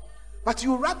 but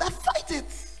you rather fight it.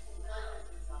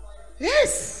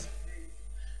 Yes.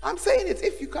 I'm saying it.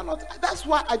 If you cannot, that's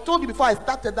why I told you before I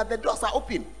started that the doors are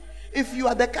open. If you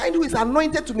are the kind who is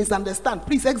anointed to misunderstand,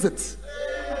 please exit.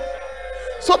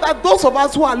 So that those of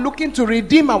us who are looking to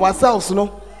redeem ourselves,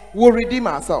 will redeem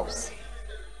ourselves.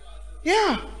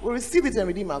 Yeah, we'll receive it and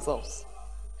redeem ourselves.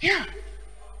 Yeah.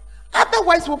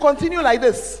 Otherwise, we'll continue like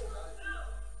this.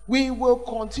 We will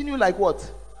continue like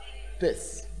what?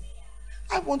 This.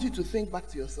 I want you to think back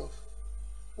to yourself.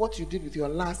 What you did with your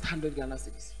last 100 Ghana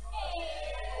cedis.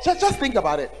 Just think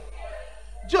about it.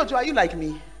 Jojo, are you like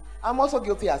me? I'm also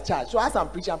guilty as charged. So as I'm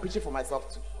preaching for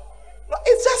myself too. No,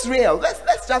 it's just real.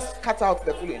 Let's just cut out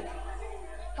the fooling.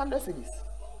 100 cedis.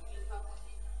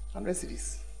 100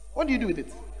 cedis. What do you do with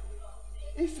it?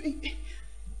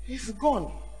 It's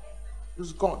gone.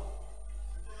 It's gone.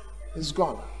 It's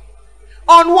gone.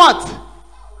 On what?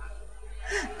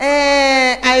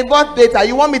 I bought data.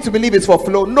 You want me to believe it's for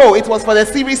flow? No, it was for the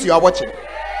series you are watching.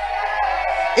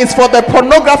 It's for the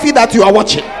pornography that you are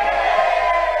watching.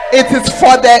 It is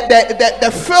for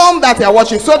the film that you are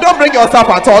watching. So don't bring yourself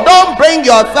at all. Don't bring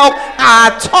yourself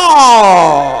at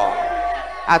all.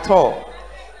 At all.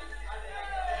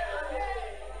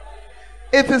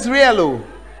 It is real. Oh.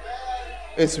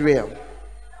 It's real.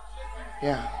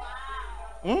 Yeah.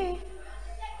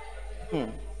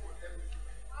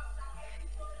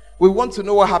 We want to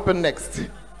know what happened next.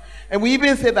 And we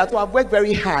even say that, I've worked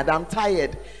very hard. I'm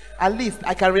tired. At least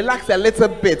I can relax a little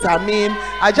bit.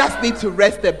 I just need to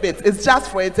rest a bit. It's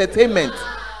just for entertainment.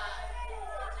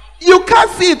 You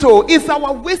can't see it all. It's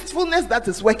our wastefulness that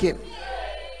is working.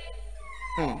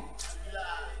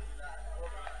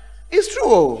 It's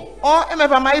true. Or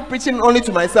am I preaching only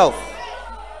to myself?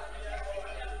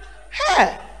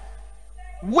 Hey,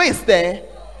 waste there.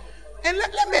 And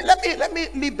let me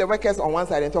leave the workers on one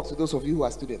side and talk to those of you who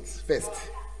are students first.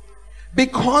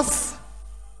 Because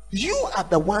you are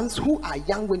the ones who are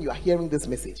young when you are hearing this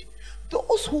message.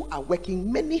 Those who are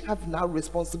working, many have now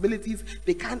responsibilities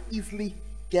they can't easily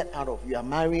get out of. You are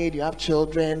married, you have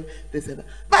children, this and that.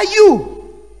 But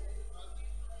you,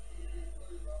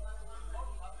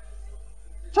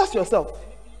 trust yourself.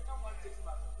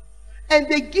 And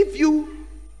they give you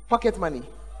pocket money,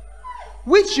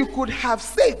 which you could have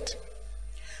saved.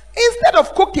 Instead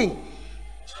of cooking,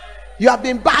 you have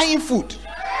been buying food.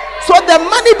 So the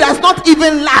money does not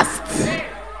even last.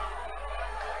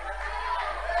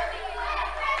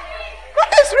 But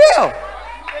it's real.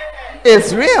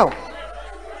 It's real.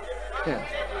 Yeah.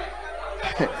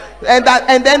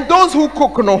 And then those who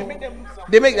cook,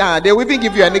 they will even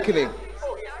give you a nickname.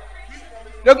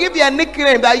 They'll give you a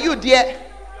nickname that you, dear,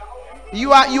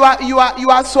 you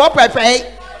are so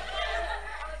perfect.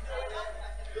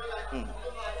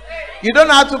 You don't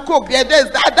know how to cook. There's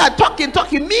that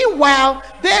talking. Meanwhile,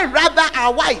 they rather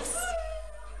are wives.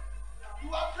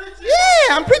 Yeah,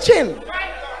 I'm preaching.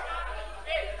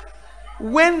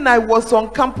 When I was on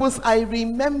campus, I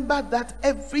remember that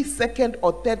every second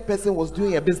or third person was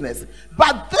doing a business.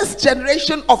 But this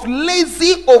generation of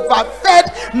lazy,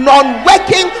 overfed,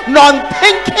 non-working,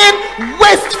 non-thinking,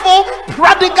 wasteful,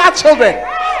 prodigal children.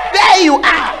 There you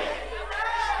are.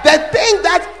 The thing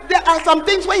that there are some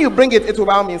things when you bring it will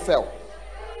by means sell.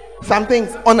 Some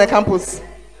things on the campus.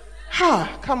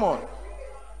 Come on.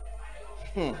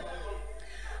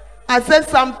 I said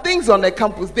some things on the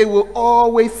campus they will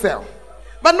always sell.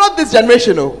 But not this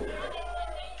generation,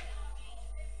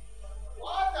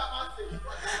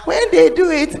 When when they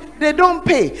do it, they don't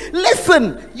pay.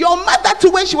 Listen, your mother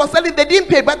too, when she was selling, they didn't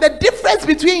pay. But the difference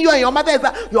between you and your mother is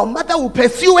that your mother will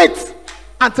pursue it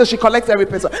until she collects every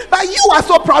peso. But you are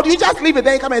so proud, you just leave it.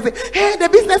 Then you come and say, hey, the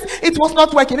business, it was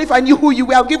not working. If I knew who you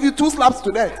were, I'll give you 2 slaps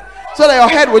to that, so that your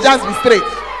head will just be straight.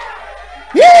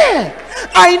 Yeah,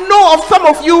 I know of some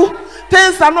of you,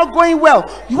 things are not going well.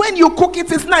 When you cook, it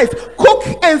is nice. Cook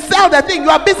and sell the thing. You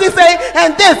are busy saying,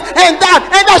 and this, and that,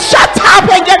 and that. Shut up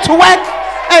and get to work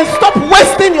and stop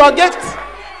wasting your gift.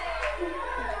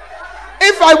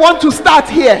 If I want to start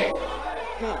here,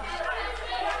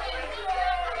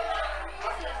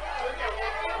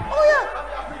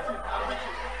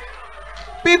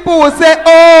 people will say,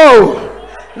 oh,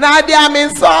 now they am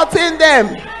insulting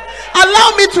them.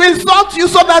 Allow me to insult you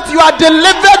so that you are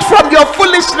delivered from your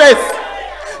foolishness.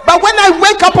 But when I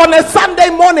wake up on a Sunday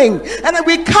morning and then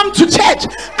we come to church,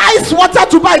 ice water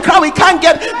to buy, crowd we can't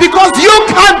get, because you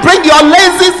can't bring your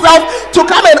lazy self to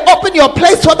come and open your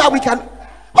place so that we can.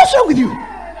 What's wrong with you?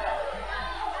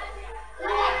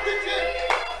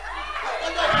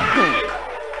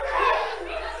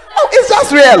 Oh, it's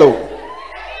just real. Oh.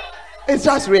 It's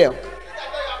just real.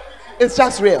 It's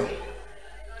just real.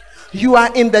 You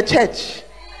are in the church.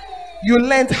 You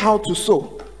learned how to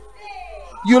sew.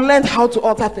 You learned how to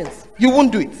alter things. You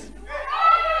won't do it.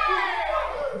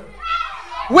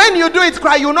 When you do it,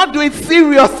 cry, you will not do it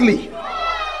seriously.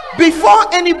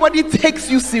 Before anybody takes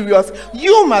you serious,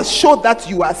 you must show that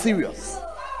you are serious.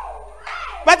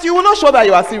 But you will not show that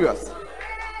you are serious.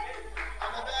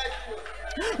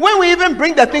 When we even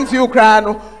bring the things you cry,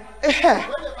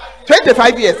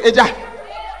 25 years, Eja.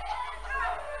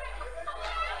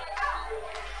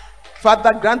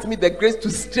 Father, grant me the grace to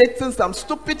straighten some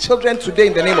stupid children today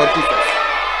in the name of Jesus.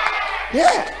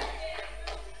 Yeah.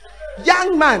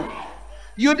 Young man,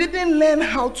 you didn't learn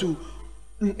how to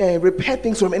repair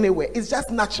things from anywhere. It's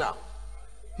just natural.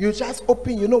 You just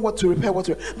open, you know what to repair, what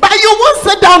to repair. But you won't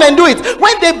sit down and do it.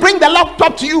 When they bring the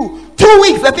laptop to you, 2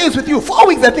 weeks the thing's with you, 4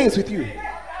 weeks the thing's with you.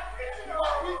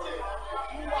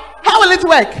 How will it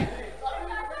work?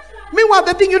 Meanwhile,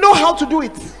 the thing, you know how to do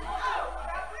it.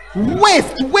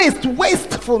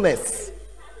 Wastefulness.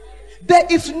 There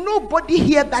is nobody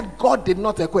here that God did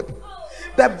not equip.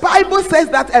 The Bible says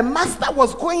that a master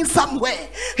was going somewhere.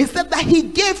 He said that he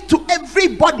gave to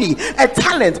everybody a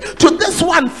talent. To this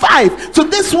one 5, to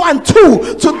this one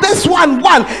 2, to this one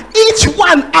 1. Each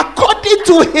one according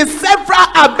to his several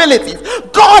abilities.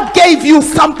 God gave you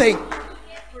something.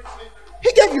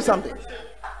 He gave you something.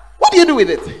 What do you do with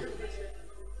it?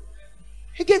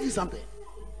 He gave you something.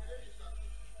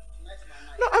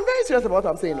 No, I'm very serious about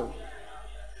what I'm saying. No.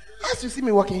 As you see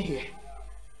me walking here,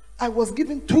 I was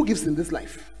given 2 gifts in this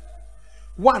life.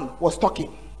 One was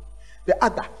talking. The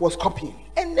other was copying.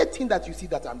 Anything that you see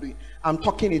that I'm doing, I'm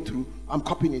talking it through, I'm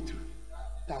copying it through.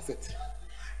 That's it.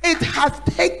 It has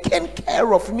taken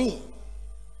care of me.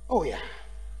 Oh yeah.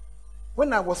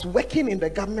 When I was working in the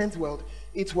government world,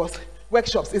 it was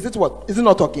workshops. Is it what? Is it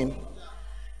not talking?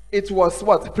 It was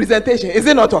what? Presentation. Is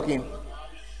it not talking?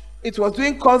 It was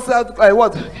doing concert.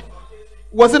 What?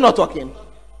 Was it not talking?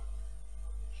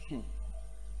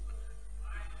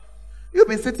 You've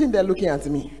been sitting there looking at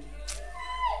me.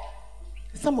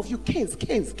 Some of you, canes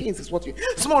is what you.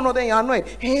 Small, no, then you're annoyed.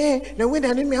 Hey, now when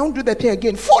I won't do that thing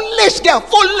again. Foolish girl.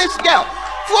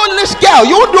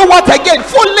 You won't do what again?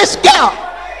 Foolish girl.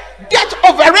 Get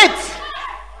over it.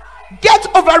 Get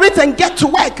over it and get to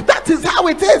work. That is how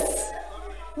it is.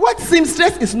 What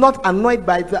seamstress is not annoyed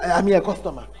by a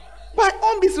customer? By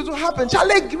all means it will happen. Shall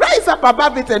I rise up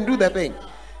above it and do the thing?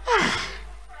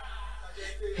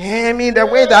 I mean, the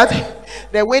way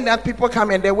that people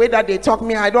come and the way that they talk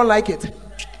me, I don't like it.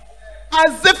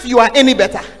 As if you are any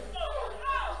better.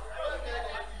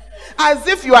 As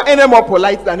if you are any more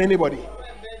polite than anybody.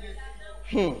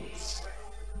 Hey.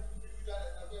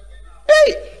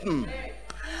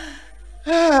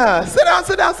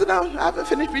 Sit down. I haven't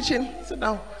finished preaching. Sit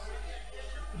down.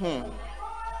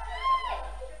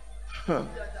 No,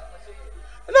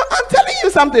 I'm telling you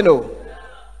something, though.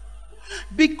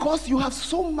 Because you have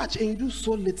so much and you do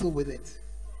so little with it.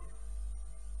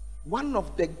 One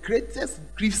of the greatest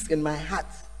griefs in my heart,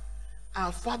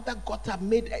 our father got up,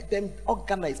 made them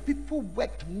organized. People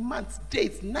worked months,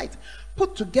 days, nights,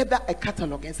 put together a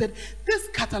catalog and said, this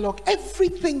catalog,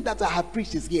 everything that I have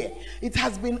preached is here. It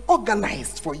has been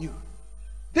organized for you.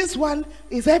 This one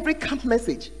is every camp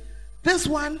message. This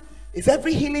one is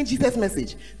every healing Jesus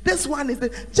message. This one is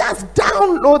just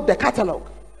download the catalog.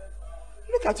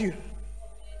 Look at you.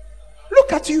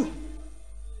 Look at you.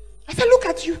 I said, look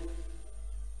at you.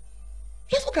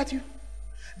 Just look at you.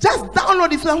 Just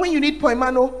download it so that when you need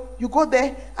poemano, you go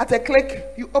there at a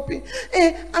click, you open.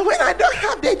 And when I don't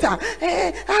have data,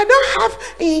 I don't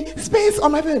have space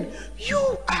on my phone. You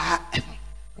are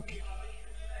okay.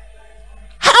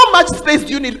 How much space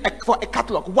do you need for a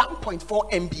catalog?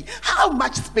 1.4 MB. How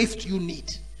much space do you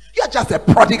need? You're just a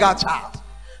prodigal child.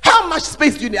 How much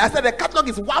space do you need? I said the catalog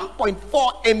is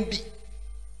 1.4 MB.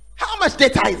 How much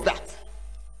data is that?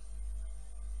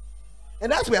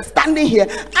 And as we are standing here,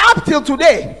 up till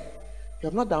today, you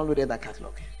have not downloaded that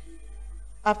catalog.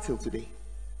 Up till today.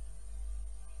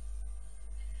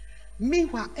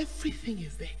 Meanwhile, everything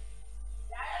is there.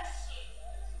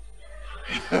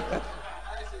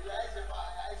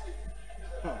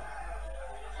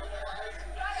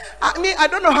 I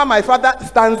don't know how my father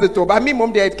stands it, but me,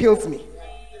 mom, there, it kills me.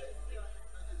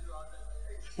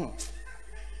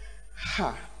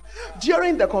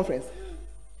 During the conference,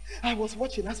 I was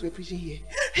watching as we were preaching here.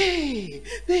 Hey,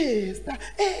 this, that,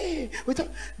 hey.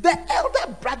 The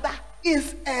elder brother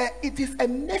is it is a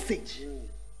message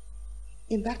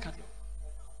in that catalog.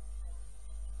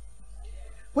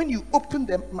 When you open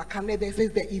the Makane, there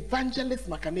says the evangelist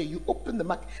Makane. You open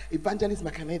the evangelist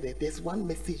Makane, there's one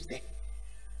message there.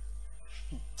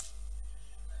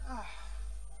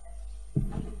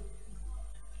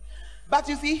 But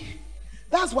you see,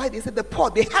 that's why they said the poor,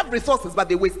 they have resources, but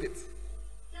they waste it.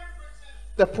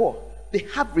 The poor, they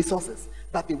have resources,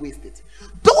 but they waste it.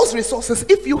 Those resources,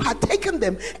 if you had taken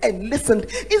them and listened,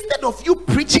 instead of you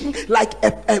preaching like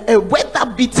a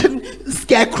weather-beaten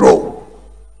scarecrow,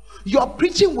 your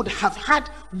preaching would have had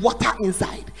water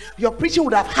inside. Your preaching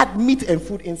would have had meat and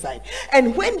food inside.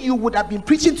 And when you would have been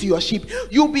preaching to your sheep,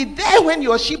 you'll be there when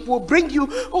your sheep will bring you,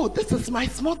 oh, this is my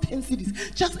small 10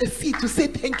 cedis, just a seed to say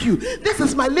thank you. This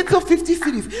is my little 50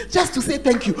 cedis, just to say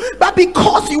thank you. But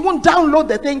because you won't download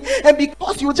the thing, and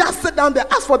because you just sit down there,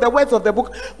 ask for the words of the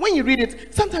book, when you read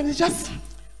it, sometimes it's just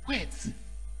words.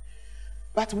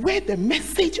 But where the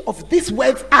message of these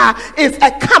words are is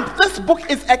a camp. This book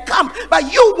is a camp, but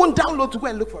you won't download to go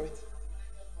and look for it.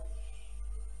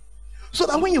 So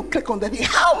that when you click on the thing,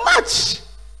 how much?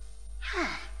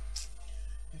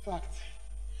 In fact,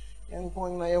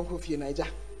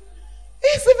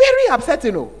 it's very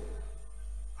upsetting, you know.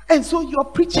 And so your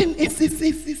preaching is.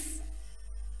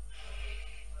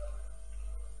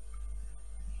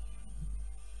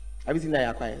 Have you seen that you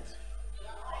are quiet?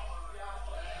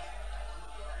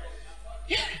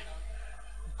 Yeah.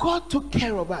 God took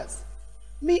care of us.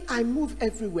 Me, I move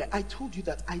everywhere. I told you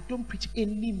that I don't preach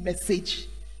any message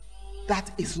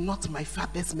that is not my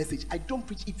father's message. I don't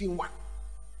preach even one.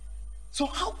 So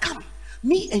how come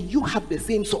me and you have the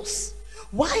same source?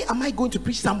 Why am I going to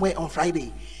preach somewhere on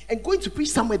Friday and going to preach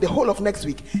somewhere the whole of next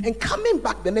week and coming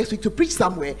back the next week to preach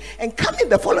somewhere and coming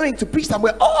the following week to preach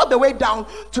somewhere all the way down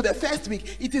to the first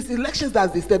week? It is elections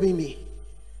that's disturbing me.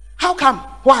 How come?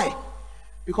 Why?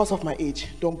 Because of my age.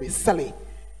 Don't be silly.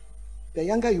 The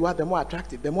younger you are, the more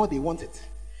attractive, the more they want it.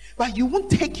 But you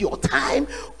won't take your time,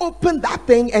 open that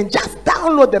thing and just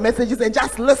download the messages and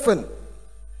just listen.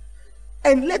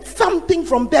 And let something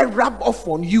from there rub off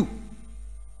on you.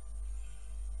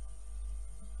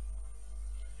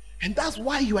 And that's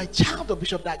why you are a child of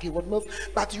Bishop Dag Heward-Mills,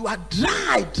 but you are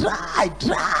dry.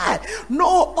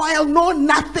 No oil, no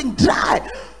nothing, dry.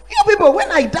 You people,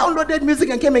 when I downloaded music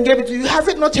and came and gave it to you, has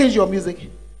it not changed your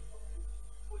music?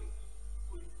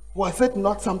 Was it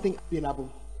not something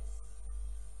available?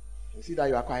 You see that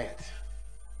you are quiet.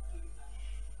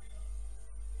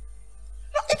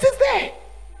 No, it is there.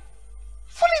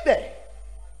 Fully there.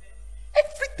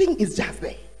 Everything is just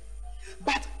there.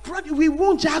 But we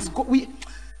won't just go.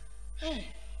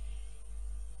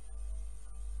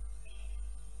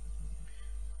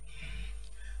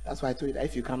 That's why I told you that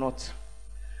if you cannot,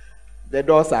 the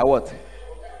doors are what?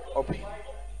 Open.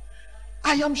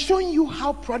 I am showing you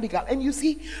how prodigal. And you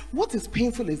see, what is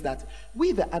painful is that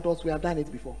we the adults, we have done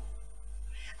it before.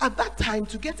 At that time,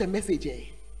 to get a message,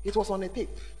 it was on a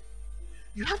tape.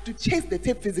 You have to chase the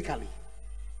tape physically.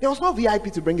 There was no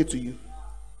VIP to bring it to you.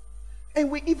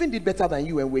 And we even did better than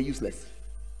you, and we're useless.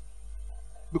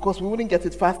 Because we wouldn't get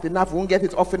it fast enough, we won't get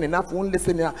it often enough, we won't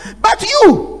listen enough. But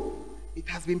you! It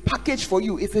has been packaged for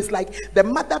you. It is like the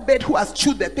mother bird who has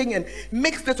chewed the thing and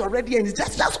mixed it already, and it's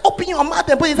just open your mouth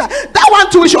and put it inside. That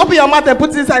one too, we should open your mouth and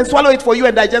put it inside and swallow it for you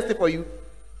and digest it for you.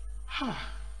 Come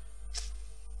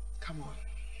on.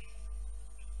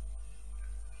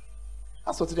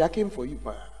 That's what today I came for you.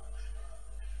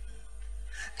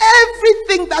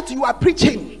 Everything that you are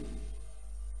preaching,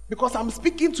 because I'm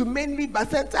speaking to mainly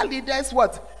Bacenta leaders,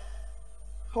 what?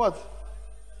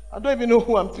 I don't even know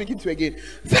who I'm speaking to again.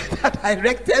 Center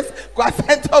directors,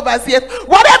 center overseers,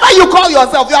 whatever you call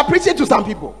yourself, you are preaching to some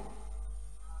people.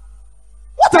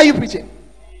 What are you preaching?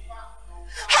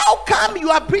 How come you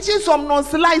are preaching some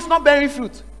nonsense not bearing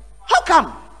fruit? How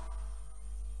come?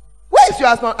 Where is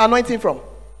your anointing from?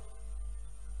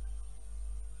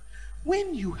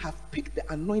 When you have picked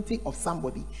the anointing of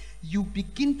somebody, you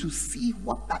begin to see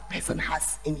what that person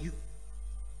has in you.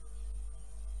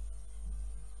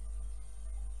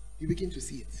 You begin to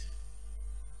see it.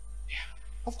 Yeah.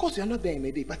 Of course, you are not there in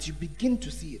a day, but you begin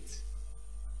to see it.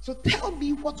 So tell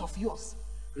me what of yours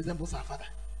resembles our Father.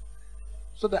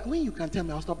 So that when you can tell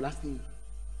me, I'll stop blasting you.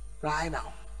 Right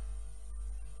now.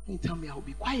 When you tell me, I will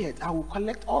be quiet. I will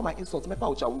collect all my insults.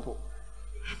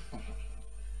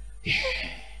 Yeah.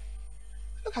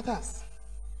 Look at us.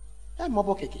 Our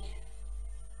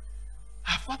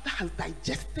Father has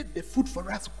digested the food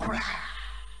for us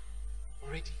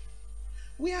already.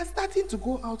 We are starting to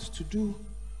go out to do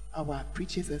our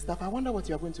preachings and stuff. I wonder what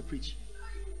you are going to preach.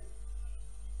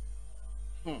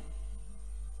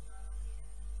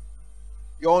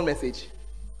 Your own message.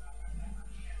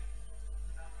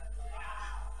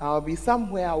 I'll be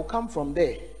somewhere. I'll come from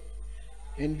there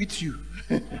and beat you.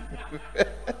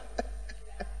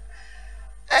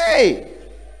 Hey,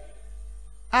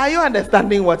 are you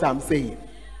understanding what I'm saying?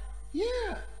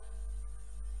 Yeah.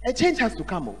 A change has to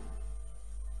come up.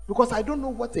 Because I don't know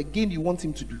what again you want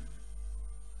him to do.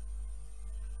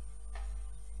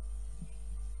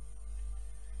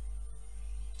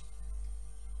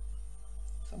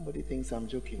 Somebody thinks I'm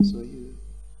joking, so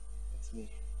it's me.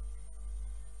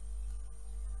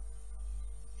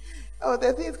 Oh,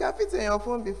 the things can fit in your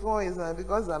phone before is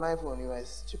because it's an iPhone, you are a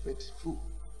stupid fool.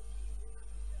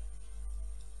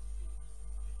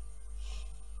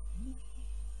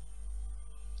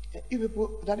 If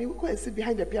people, Danny, we could sit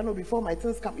behind the piano before my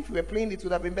things come. If you were playing, it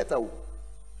would have been better.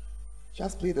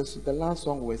 Just play the last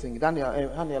song we were singing. Daniel,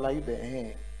 are you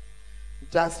there?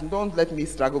 Just don't let me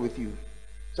struggle with you.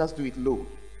 Just do it low.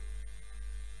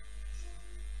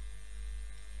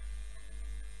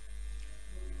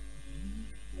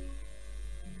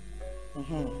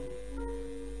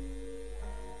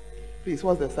 Please,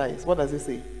 what's the size? What does it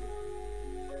say?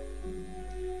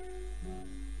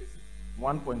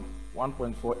 1.4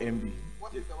 MB.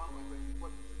 What is the 1.4?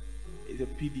 It's a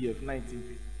PDF, 19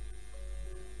 pages.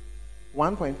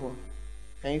 1.4.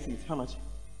 Can you see it? How much?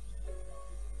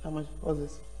 How much? What's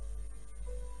this?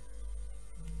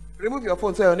 Remove your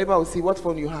phone so your neighbor will see what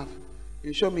phone you have.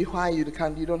 You show me why you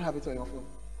don't have it on your phone.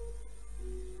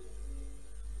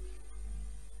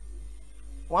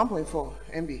 1.4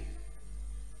 MB.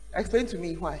 Explain to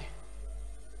me why.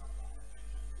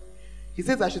 He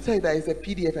says I should tell you that it's a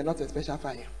PDF and not a special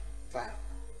file.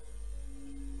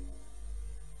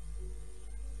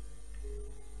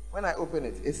 When I open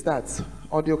it, it starts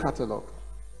audio catalog.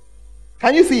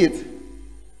 Can you see it?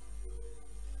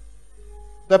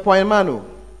 The Poemano,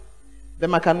 the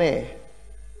Macane,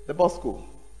 the Bosco,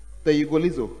 the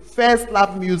Ugolizo, first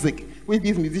lap music, which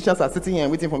these musicians are sitting here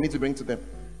and waiting for me to bring to them.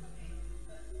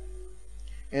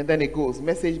 And then it goes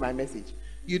message by message.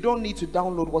 You don't need to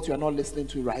download what you are not listening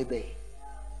to right there.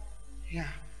 Yeah.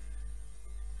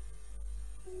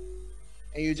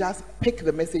 And you just pick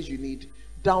the message you need,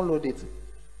 download it.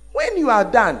 When you are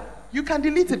done, you can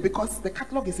delete it because the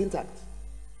catalog is intact.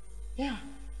 Yeah.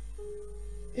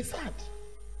 It's sad.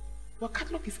 Your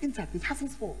catalog is intact. It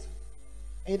hasn't spoiled.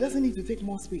 And it doesn't need to take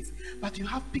more space. But you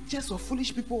have pictures of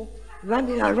foolish people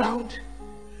running around.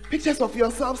 Pictures of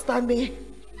yourself standing.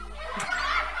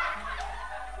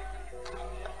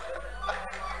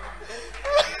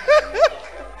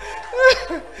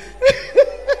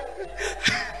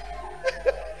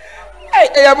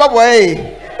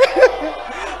 Hey.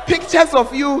 Pictures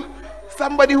of you,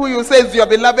 somebody who you say is your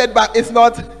beloved, but it's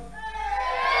not.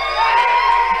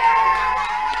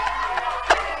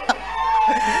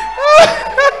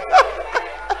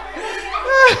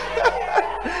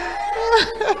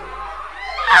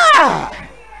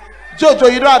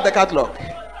 Jojo, you don't have the catalog.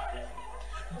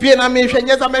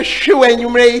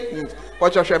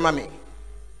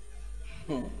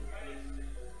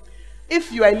 If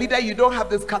you are a leader, you don't have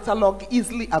this catalog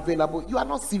easily available. You are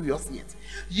not serious yet.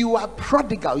 You are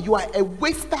prodigal. You are a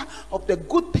waster of the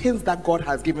good things that God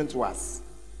has given to us.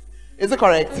 Is it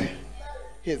correct?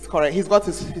 He's correct. He's got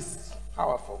his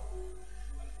powerful.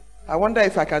 I wonder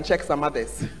if I can check some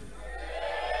others.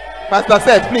 Pastor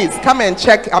said, please come and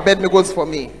check Abednego's for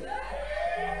me.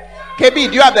 KB,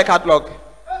 do you have the catalog?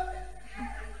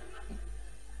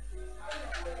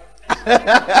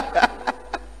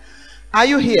 Are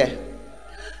you here?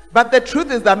 But the truth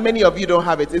is that many of you don't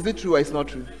have it. Is it true or it's not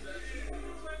true?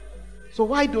 So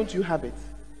why don't you have it?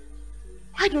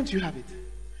 Why don't you have it?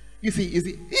 You see,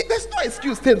 there's no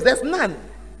excuse, Tim. There's none.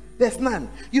 There's none.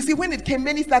 You see, when it came,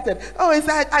 many started, oh, it's,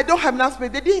 I don't have enough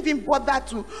space. They didn't even bother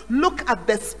to look at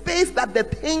the space that the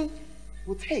thing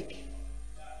would take.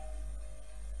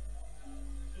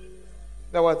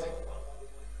 The what?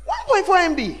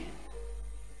 1.4 MB.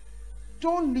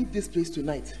 Don't leave this place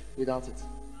tonight without it.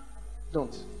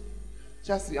 Don't.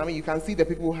 Just, I mean, you can see the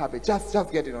people who have it. Just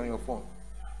get it on your phone.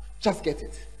 Just get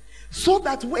it. So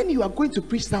that when you are going to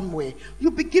preach somewhere,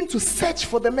 you begin to search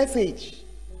for the message.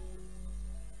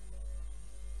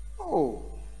 Oh,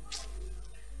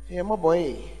 yeah, my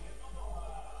boy.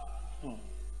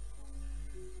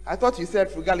 I thought you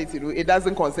said frugality. It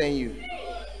doesn't concern you.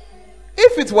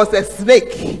 If it was a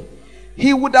snake,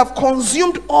 he would have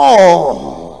consumed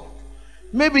all.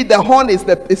 Maybe the horn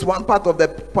is one part of the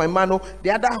poimano.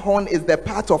 The other horn is the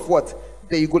part of what?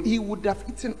 There you go. He would have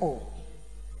eaten all.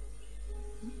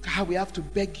 God, we have to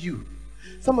beg you.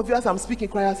 Some of you, as I'm speaking,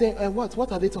 cry are saying,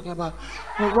 what are they talking about?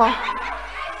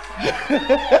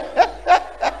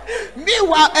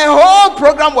 Meanwhile, a whole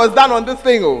program was done on this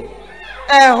thing. Oh,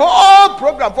 a whole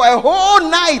program for a whole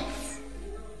night.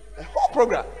 A whole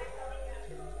program.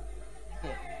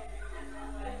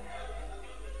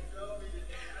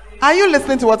 Are you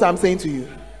listening to what I'm saying to you?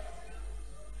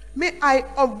 I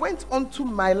went onto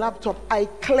my laptop. I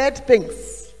cleared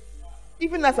things.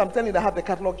 Even as I'm telling you, I have the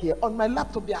catalog here. On my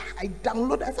laptop there, I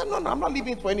downloaded. I said, no, I'm not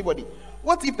leaving it for anybody.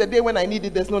 What if the day when I need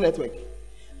it, there's no network?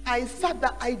 I sat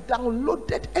there, I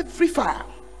downloaded every file.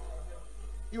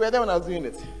 You were there when I was doing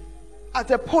it.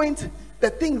 At a point, the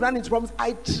thing ran into problems.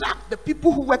 I tracked the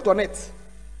people who worked on it.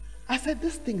 I said,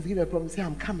 this thing's giving a problem. Say,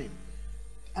 I'm coming.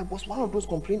 I was one of those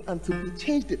complaining until we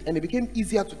changed it and it became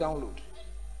easier to download.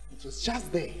 It was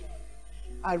just there.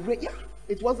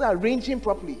 It wasn't arranging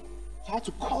properly. So I had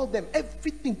to call them,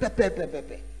 everything, pepe. So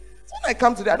when I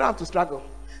come today, I don't have to struggle.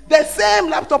 The same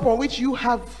laptop on which you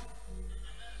have,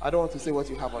 I don't want to say what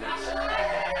you have on it.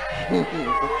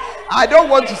 I don't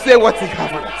want to say what you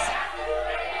have on it.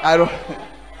 I don't.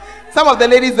 Some of the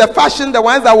ladies, the fashion, the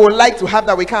ones that would like to have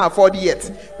that we can't afford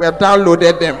yet, we have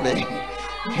downloaded them.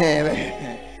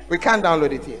 We can't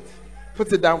download it yet.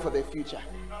 Put it down for the future.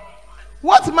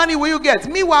 What money will you get?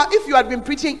 Meanwhile, if you had been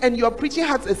preaching and your preaching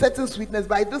had a certain sweetness,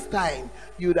 by this time,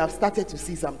 you would have started to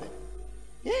see something.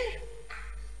 Yeah.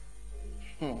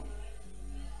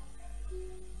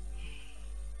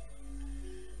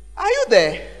 Are you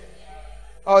there?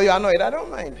 Oh, you are annoyed? I don't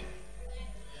mind.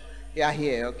 You are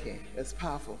here. Okay. It's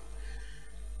powerful.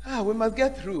 We must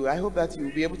get through. I hope that you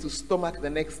will be able to stomach the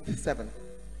next 7.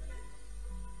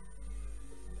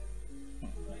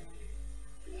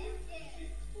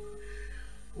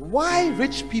 Why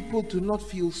rich people do not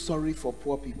feel sorry for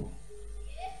poor people.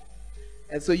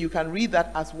 And so you can read that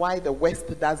as why the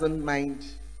West doesn't mind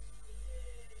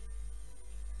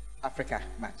Africa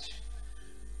much.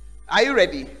 Are you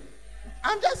ready?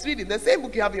 I'm just reading the same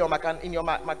book you have in your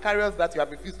Macarius that you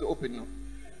have refused to open. You.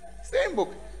 Same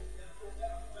book.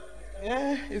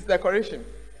 Yeah, it's decoration.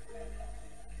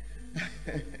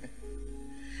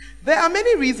 There are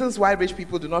many reasons why rich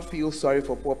people do not feel sorry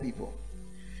for poor people.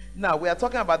 Now, we are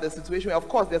talking about the situation where, of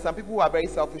course, there are some people who are very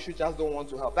selfish who just don't want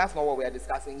to help. That's not what we are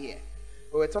discussing here.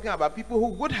 But we're talking about people who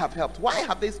would have helped. Why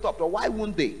have they stopped, or why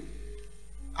won't they?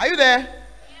 Are you there?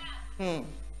 Yeah.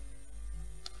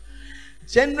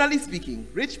 Generally speaking,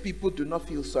 rich people do not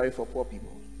feel sorry for poor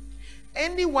people.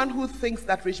 Anyone who thinks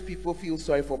that rich people feel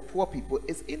sorry for poor people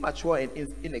is immature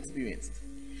and inexperienced.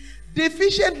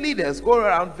 Deficient leaders go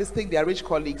around visiting their rich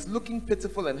colleagues looking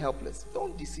pitiful and helpless.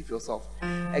 Don't deceive yourself.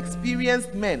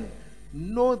 Experienced men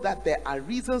know that there are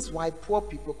reasons why poor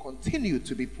people continue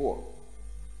to be poor.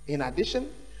 In addition,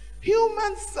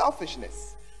 human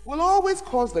selfishness will always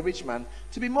cause the rich man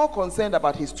to be more concerned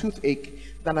about his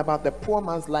toothache than about the poor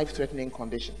man's life-threatening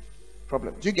condition.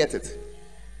 Problem. Do you get it?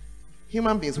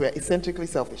 Human beings were eccentrically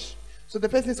selfish. So the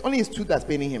person is only his tooth that's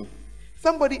paining him.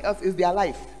 Somebody else is their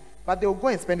life. But they'll go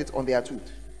and spend it on their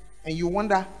tooth. And you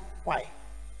wonder, why?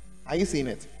 Are you seeing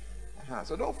it?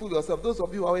 So don't fool yourself. Those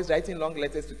of you who are always writing long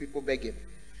letters to people begging.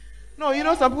 No, you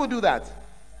know, some people do that.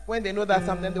 When they know that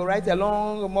something, they'll write a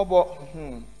long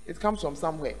mobile. It comes from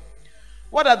somewhere.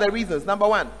 What are the reasons? Number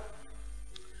 1.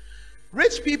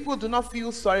 Rich people do not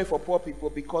feel sorry for poor people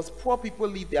because poor people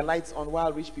leave their lights on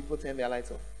while rich people turn their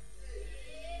lights off.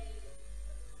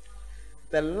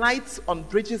 The lights on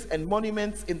bridges and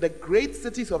monuments in the great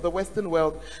cities of the Western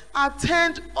world are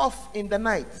turned off in the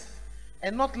night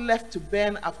and not left to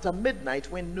burn after midnight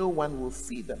when no one will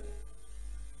see them.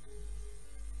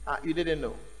 You didn't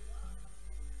know.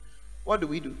 What do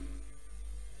we do?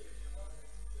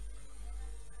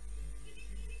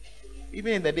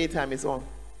 Even in the daytime it's on.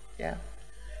 Yeah.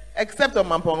 Except on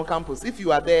Mampong campus. If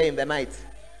you are there in the night,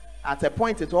 At a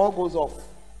point, it all goes off.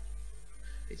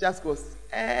 It just goes,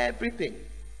 everything.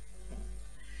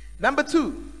 Number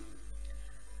 2,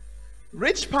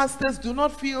 rich pastors do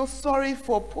not feel sorry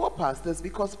for poor pastors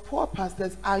because poor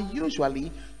pastors are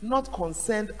usually not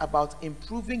concerned about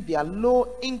improving their low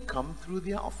income through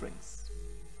their offerings.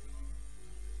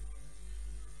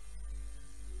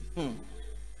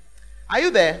 Are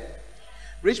you there?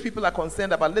 Rich people are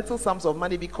concerned about little sums of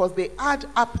money because they add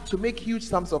up to make huge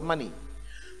sums of money.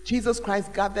 Jesus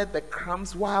Christ gathered the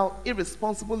crumbs while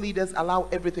irresponsible leaders allow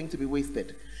everything to be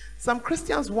wasted. Some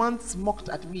Christians once mocked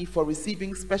at me for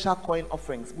receiving special coin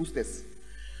offerings, boosters.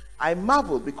 I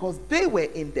marveled because they were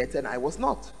in debt and I was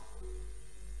not.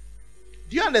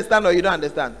 Do you understand or you don't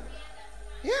understand?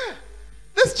 Yeah.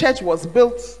 This church was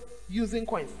built using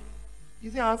coins.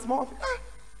 Using our small offering.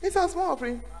 It's our small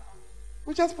offering.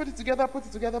 We just put it together, put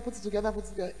it together, put it together, put it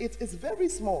together. It is very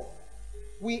small.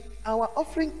 Our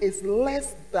offering is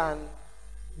less than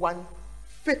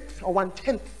 1/5 or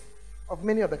 1/10 of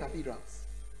many of the cathedrals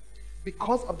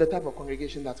because of the type of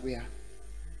congregation that we are.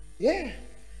 Yeah.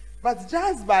 But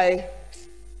just by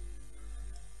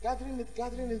gathering,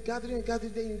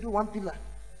 then you do one pillar.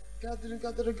 Gather,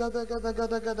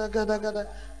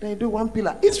 then you do one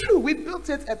pillar. It's true, we built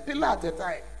it a pillar at a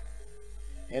time.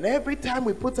 And every time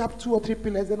we put up 2 or 3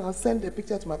 pillars, then I'll send a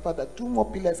picture to my father, 2 more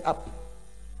pillars up.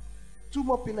 2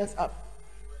 more pillars up.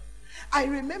 I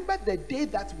remember the day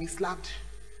that we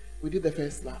did the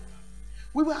first slab.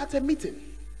 We were at a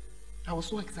meeting. I was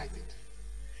so excited.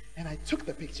 And I took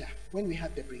the picture when we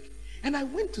had the break. And I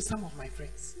went to some of my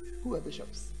friends who were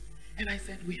bishops. And I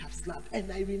said, we have slabbed. And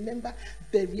I remember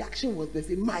the reaction was they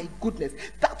say, my goodness,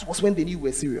 that was when they knew we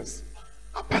were serious.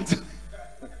 Up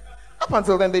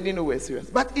until then, they didn't know we were serious.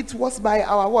 But it was by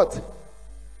our what?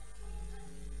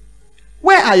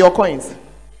 Where are your coins?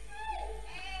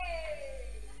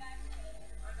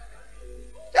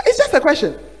 It's just a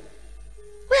question.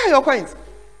 Where are your coins?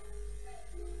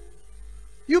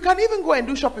 You can even go and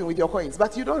do shopping with your coins,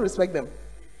 but you don't respect them.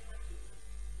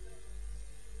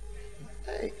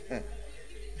 Hey.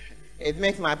 It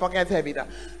makes my pocket heavy.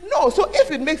 No, so if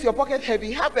it makes your pocket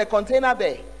heavy, have a container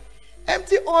there.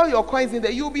 Empty all your coins in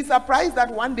there. You'll be surprised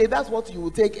that one day that's what you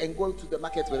will take and go to the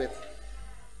market with it.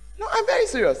 No, I'm very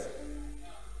serious.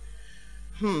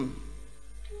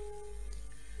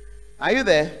 Are you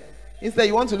there? Instead,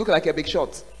 you want to look like a big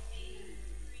shot.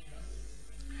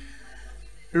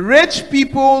 Rich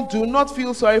people do not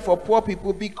feel sorry for poor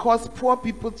people because poor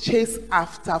people chase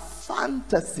after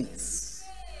fantasies.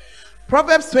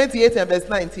 Proverbs 28 and verse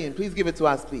 19. Please give it to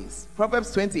us, please.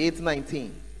 Proverbs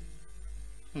 28:19.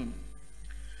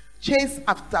 Chase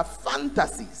after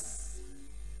fantasies.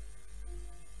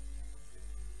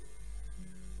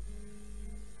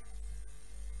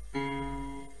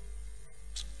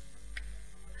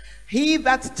 He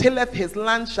that tilleth his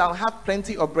land shall have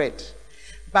plenty of bread,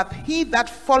 but he that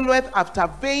followeth after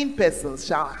vain persons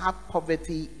shall have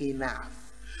poverty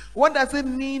enough. What does it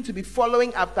mean to be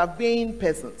following after vain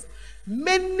persons?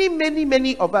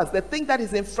 Many of us, the thing that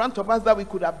is in front of us that we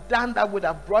could have done that would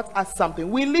have brought us something,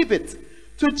 we leave it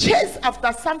to chase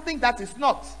after something that is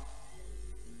not.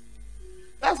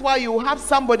 That's why you have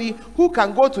somebody who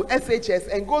can go to SHS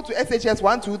and go to SHS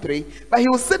 1, 2, 3, but he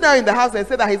will sit down in the house and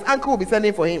say that his uncle will be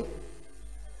sending for him.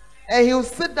 And he will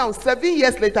sit down 7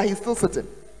 years later, he's still sitting.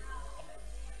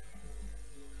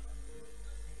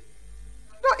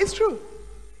 No, it's true.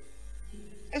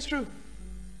 It's true.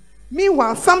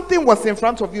 Meanwhile, something was in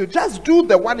front of you. Just do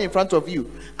the one in front of you.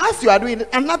 As you are doing it,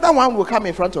 another one will come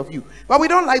in front of you. But we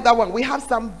don't like that one. We have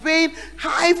some vain,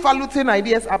 highfalutin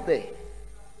ideas up there.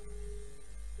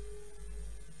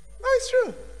 No, it's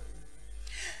true.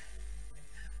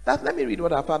 Let me read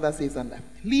what our father says under.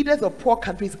 Leaders of poor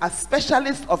countries are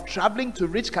specialists of traveling to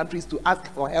rich countries to ask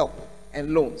for help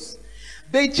and loans.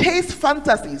 They chase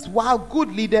fantasies while good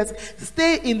leaders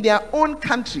stay in their own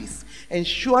countries,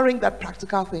 ensuring that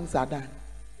practical things are done.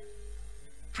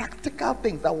 Practical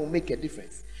things that will make a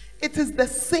difference. It is the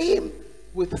same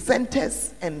with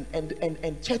centers and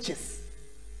churches.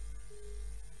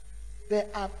 There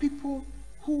are people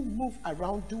who move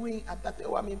around doing that.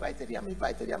 Oh, I'm invited here, I'm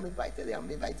invited here, I'm invited here,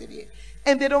 I'm invited here.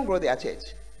 And they don't grow their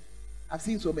church. I've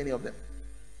seen so many of them.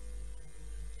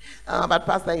 But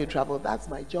pastor, you travel, that's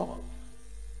my job.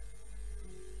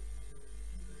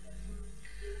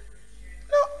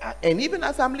 No, and even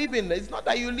as I'm leaving, it's not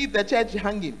that you leave the church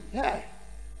hanging. Yeah.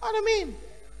 What I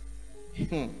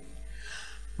mean?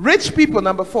 Rich people,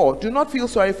 number 4, do not feel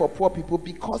sorry for poor people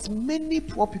because many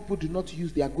poor people do not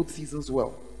use their good seasons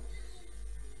well.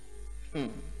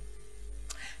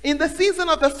 In the season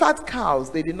of the fat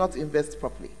cows, they did not invest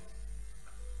properly.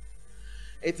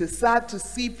 It is sad to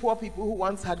see poor people who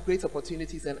once had great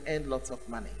opportunities and earned lots of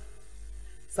money.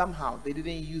 Somehow, they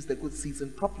didn't use the good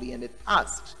season properly and it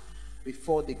passed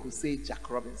before they could say Jack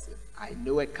Robinson. I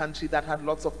know a country that had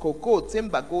lots of cocoa,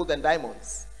 timber, gold, and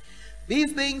diamonds.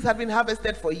 These things had been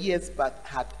harvested for years, but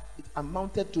it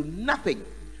amounted to nothing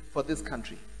for this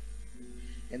country.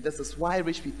 And this is why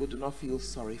rich people do not feel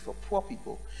sorry for poor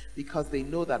people, because they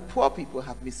know that poor people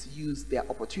have misused their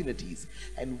opportunities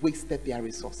and wasted their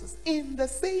resources. In the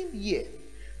same year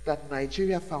that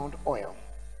Nigeria found oil,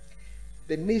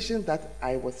 the nation that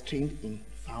I was trained in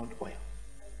found oil.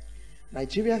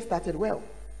 Nigeria started well.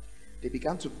 They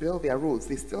began to build their roads.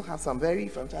 They still have some very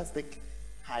fantastic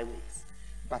highways.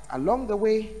 But along the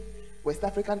way, West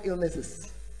African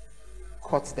illnesses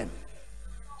caught them.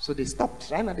 So they stopped.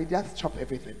 Right now, they just chop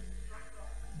everything.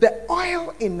 The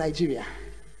oil in Nigeria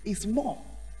is more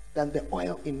than the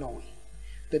oil in Norway.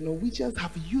 The Norwegians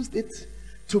have used it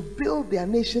to build their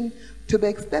nation to the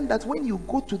extent that when you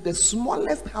go to the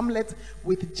smallest hamlet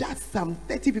with just some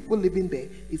 30 people living there,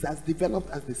 it's as developed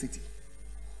as the city.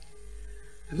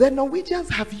 The Norwegians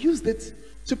have used it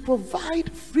to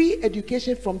provide free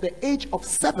education from the age of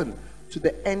 7 to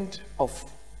the end of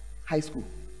high school.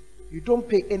 You don't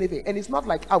pay anything, and it's not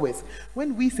like ours.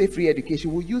 When we say free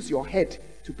education, we'll use your head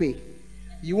to pay.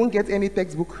 You won't get any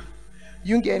textbook,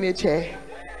 you won't get any chair,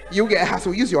 you get a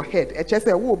hassle. Use your head. A chair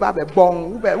say,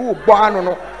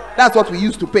 that's what we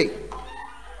used to pay.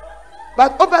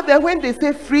 But over there, when they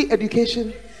say free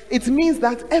education, it means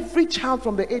that every child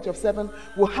from the age of 7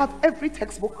 will have every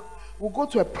textbook, will go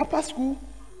to a proper school.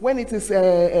 When it is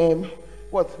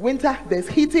winter, there's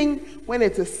heating. When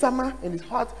it is summer and it's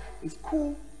hot, it's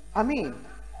cool. I mean,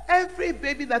 every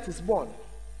baby that is born,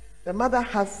 the mother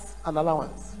has an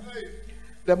allowance.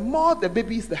 The more the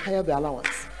babies, the higher the allowance.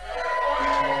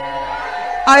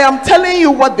 I am telling you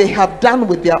what they have done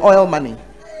with their oil money.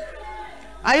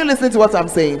 Are you listening to what I'm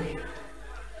saying?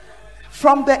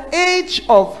 From the age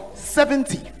of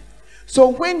 70, so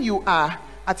when you are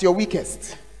at your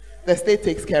weakest, the state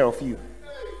takes care of you.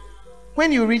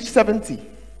 When you reach 70,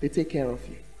 they take care of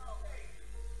you.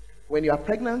 When you are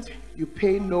pregnant, you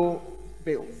pay no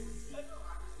bills.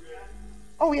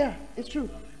 Oh yeah, it's true.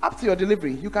 Up to your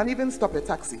delivery, you can even stop a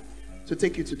taxi to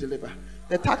take you to deliver.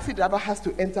 The taxi driver has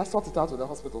to enter, sort it out to the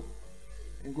hospital,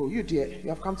 and go, you dear, you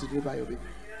have come to deliver your baby.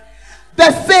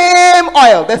 The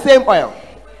same oil.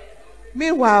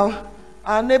 Meanwhile,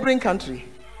 our neighboring country,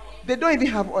 they don't even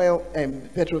have oil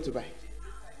petrol to buy.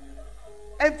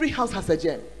 Every house has a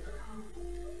gen.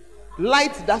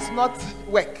 Light does not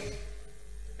work.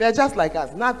 They're just like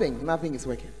us. Nothing is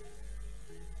working.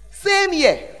 Same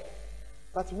year.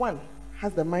 But one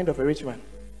has the mind of a rich man.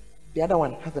 The other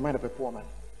one has the mind of a poor man.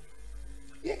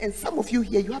 Yeah, and some of you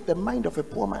here, you have the mind of a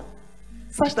poor man.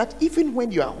 Such that even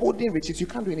when you are holding riches, you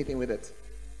can't do anything with it.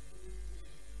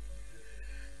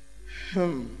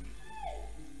 No,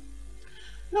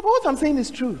 but what I'm saying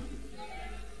is true.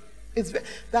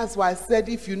 That's why I said,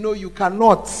 if you know you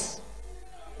cannot,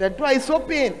 the door is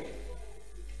open.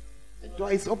 The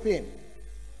door is open.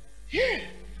 Yeah.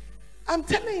 I'm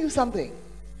telling you something.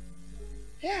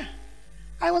 Yeah.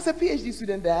 I was a PhD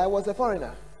student there. I was a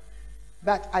foreigner.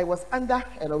 But I was under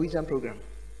a Norwegian program.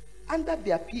 Under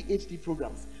their PhD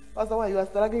programs. Pastor, why you are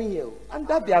struggling here?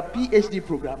 Under their PhD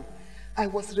program, I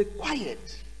was required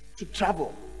to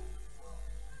travel.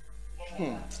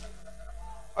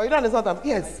 Oh, you don't understand what I'm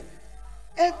saying? Yes.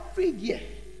 Every year,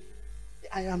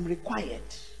 I am required.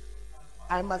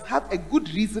 I must have a good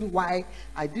reason why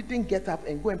I didn't get up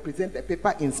and go and present a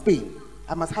paper in Spain.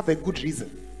 I must have a good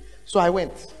reason. So I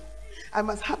went. I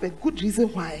must have a good reason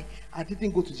why I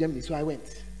didn't go to Germany. So I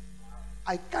went.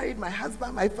 I carried my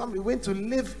husband, my family, went to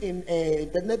live in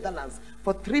the Netherlands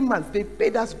for 3 months. They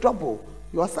paid us double.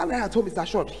 Your salary at home is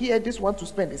assured. Here, this one to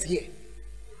spend is here.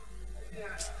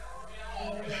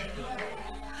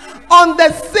 On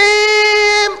the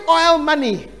same oil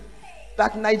money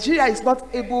that Nigeria is not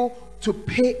able to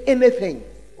pay anything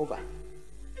over.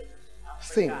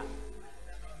 Same.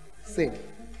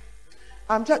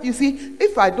 You see,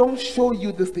 if I don't show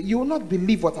you this thing, you will not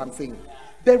believe what I'm saying.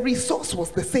 The resource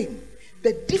was the same.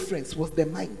 The difference was the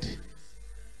mind.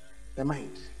 The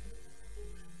mind.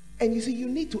 And you see, you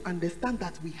need to understand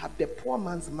that we have the poor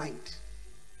man's mind.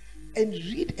 And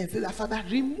read and say that, Father,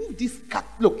 remove this cut.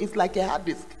 Look, it's like a hard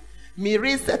disk. Me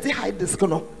reset a hard disk.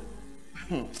 No.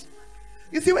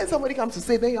 You see, when somebody comes to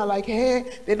say, then you're like,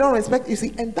 hey, they don't respect. You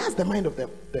see, and that's the mind of the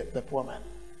poor man.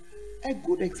 A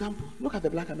good example. Look at the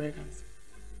black Americans.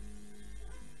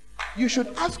 You should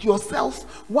ask yourself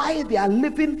why they are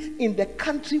living in the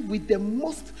country with the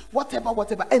most whatever,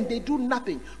 and they do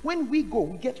nothing. When we go,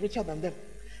 we get richer than them.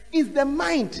 It's the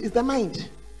mind. It's the mind.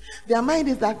 Their mind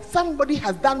is that somebody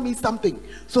has done me something,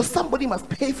 so somebody must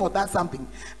pay for that something.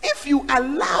 If you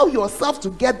allow yourself to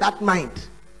get that mind,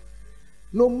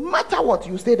 no matter what,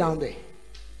 you stay down there.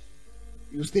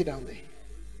 You stay down there.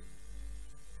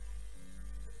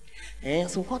 And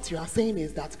so what you are saying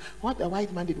is that what the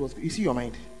white man did was, you see your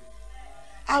mind.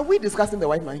 Are we discussing the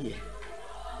white man here?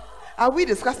 Are we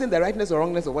discussing the rightness or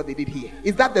wrongness of what they did here?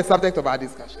 Is that the subject of our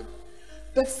discussion?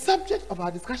 The subject of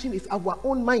our discussion is our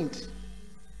own mind.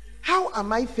 How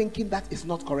am I thinking that is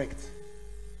not correct?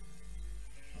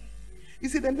 You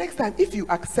see, the next time, if you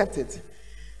accept it,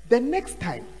 the next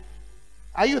time,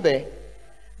 are you there?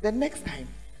 The next time,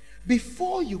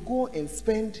 before you go and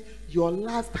spend your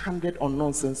last 100 on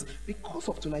nonsense, because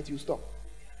of tonight, you stop.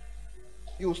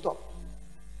 You will stop.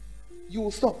 You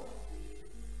will stop.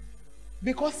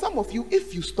 Because some of you,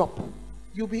 if you stop,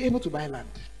 you'll be able to buy land.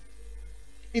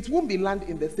 It won't be land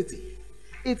in the city.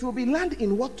 It will be land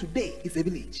in what today is a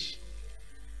village.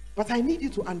 But I need you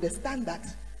to understand that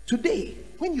today,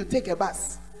 when you take a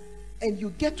bus and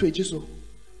you get to Ejiso,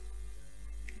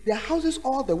 there are houses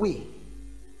all the way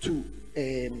to,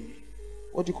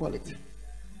 what do you call it?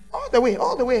 All the way,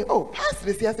 oh, past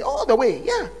the Siase, all the way,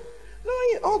 yeah. No,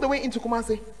 all the way into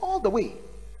Kumasi, all the way.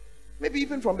 Maybe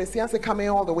even from the Siase coming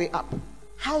all the way up.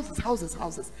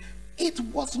 Houses. It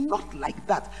was not like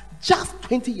that. Just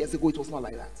 20 years ago, it was not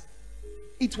like that.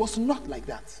 It was not like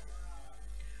that.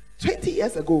 20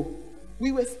 years ago,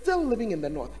 we were still living in the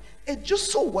north.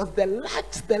 Ejiso was the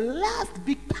last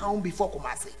big town before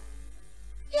Kumasi.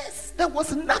 Yes, there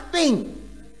was nothing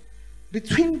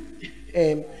between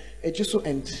Ejiso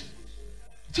and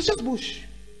just bush.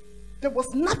 There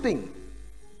was nothing.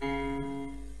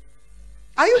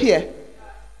 Are you here?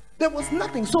 There was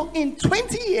nothing. So in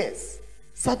 20 years,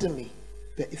 suddenly,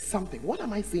 there is something. What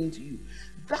am I saying to you?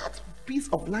 That piece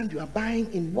of land you are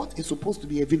buying in what is supposed to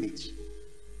be a village,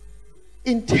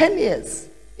 in 10 years,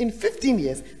 in 15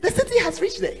 years, the city has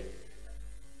reached there.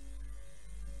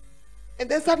 And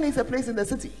then suddenly it's a place in the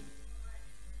city.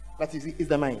 But you see, it's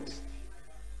the mind.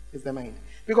 It's the mind.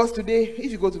 Because today,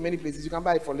 if you go to many places, you can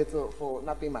buy it for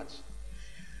nothing much.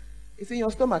 It's in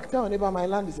your stomach. Tell your neighbor, my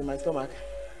land is in my stomach.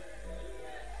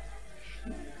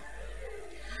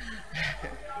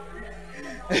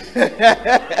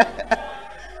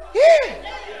 Yeah.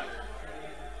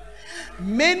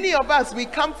 Many of us, we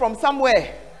come from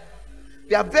somewhere.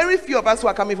 There are very few of us who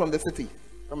are coming from the city,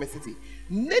 from a city.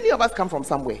 Many of us come from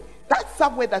somewhere. That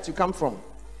somewhere that you come from,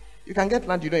 you can get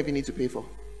land you don't even need to pay for.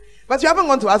 But you haven't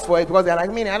gone to ask for it because they're like,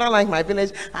 I don't like my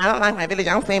village.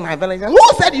 I'm staying in my village. And who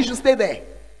said you should stay there?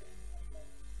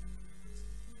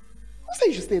 Who said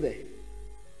you should stay there?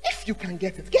 If you can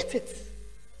get it, get it.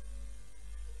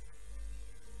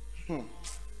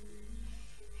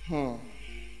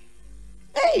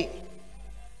 Hey,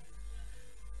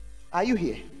 are you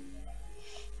here?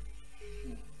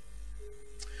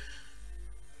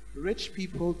 Rich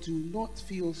people do not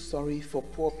feel sorry for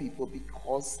poor people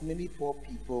because many poor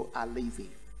people are lazy.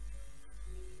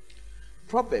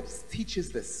 Proverbs teaches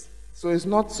this, so it's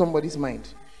not somebody's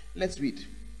mind. Let's read.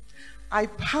 I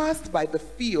passed by the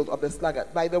field of the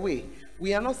sluggard. By the way,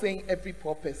 we are not saying every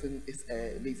poor person is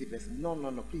a lazy person. No.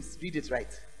 Please read it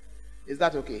right. Is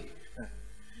that okay?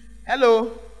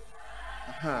 Hello?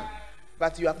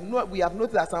 But we have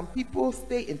noticed that some people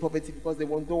stay in poverty because they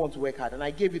don't want to work hard. And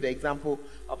I gave you the example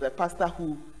of the pastor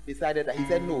who decided that he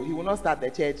said no, he will not start the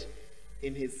church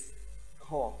in his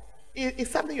hall.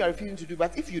 It's something you are refusing to do,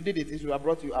 but if you did it, it would have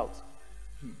brought you out.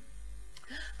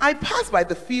 I passed by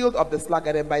the field of the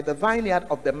sluggard and by the vineyard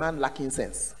of the man lacking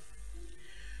sense.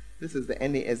 This is the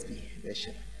NASB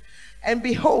version. And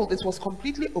behold, it was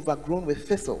completely overgrown with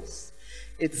thistles.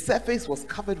 Its surface was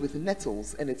covered with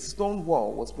nettles, and its stone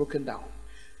wall was broken down.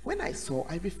 When I saw,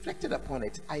 I reflected upon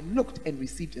it. I looked and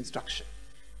received instruction.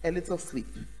 A little sleep,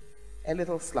 a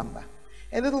little slumber,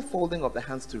 a little folding of the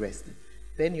hands to rest.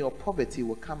 Then your poverty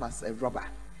will come as a robber,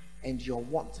 and your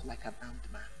want like an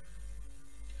armed man.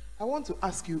 I want to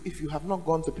ask you if you have not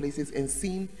gone to places and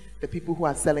seen the people who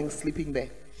are selling sleeping there.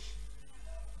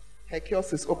 Her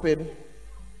kiosk is open.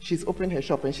 She's opened her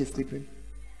shop and she's sleeping.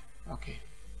 Okay.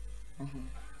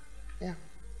 Yeah.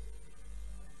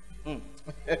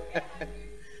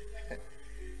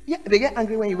 Yeah, they get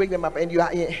angry when you wake them up and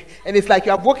and it's like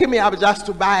you have woken me up just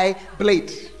to buy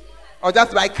blade or just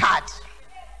to buy card,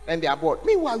 and they are bored.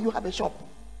 Meanwhile, you have a shop.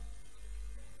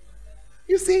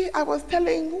 You see, I was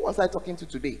telling, who was I talking to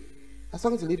today? I was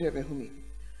talking to Lady Reverend Humi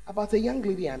about a young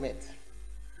lady I met.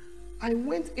 I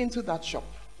went into that shop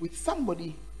with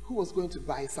somebody who was going to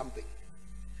buy something.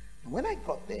 And when I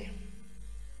got there,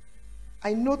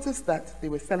 I noticed that they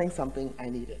were selling something I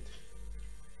needed.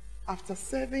 After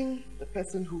serving the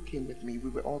person who came with me, we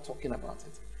were all talking about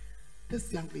it.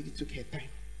 This young lady took her time.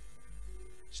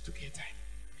 She took her time.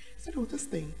 She said, oh, this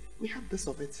thing, we have this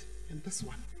of it, and this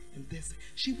one, and this.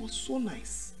 She was so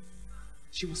nice.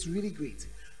 She was really great.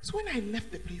 So when I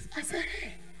left the place, I said,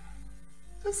 hey,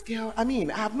 this girl, I mean,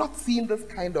 I have not seen this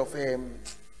kind of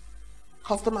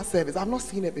customer service. I've not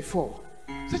seen it before.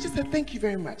 So she said, thank you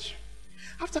very much.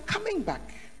 After coming back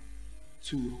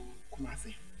to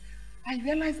Kumasi, I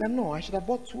realized that no, I should have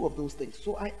bought 2 of those things.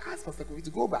 So I asked Pastor Kofi to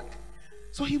go back.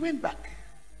 So he went back.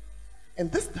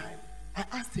 And this time, I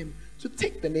asked him to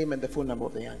take the name and the phone number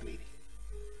of the young lady.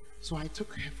 So I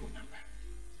took her phone number.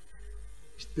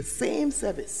 The same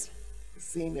service, the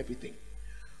same everything.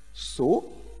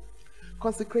 So,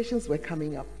 consecrations were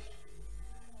coming up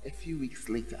a few weeks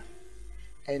later.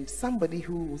 And somebody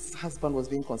whose husband was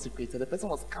being consecrated, the person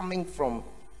was coming from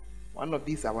one of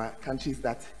these our countries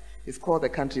that is called a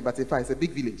country, but in fact it's a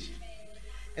big village.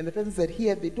 And the person said,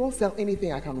 here, they don't sell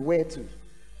anything I can wear to.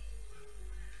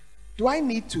 Do I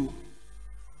need to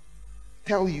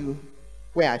tell you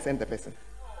where I sent the person?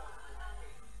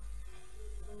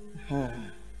 I'll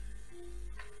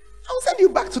send you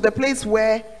back to the place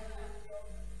where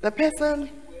the person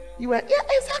you were. Yeah,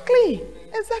 exactly.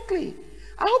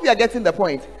 I hope you are getting the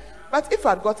point. But if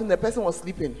I'd gotten the person was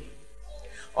sleeping,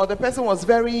 or the person was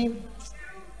very,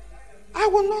 I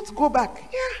will not go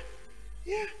back.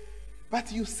 Yeah.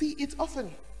 But you see it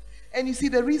often. And you see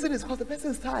the reason is because the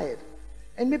person is tired.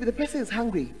 And maybe the person is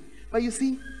hungry. But you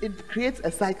see, it creates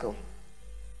a cycle.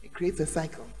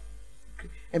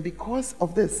 And because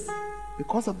of this,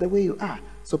 because of the way you are,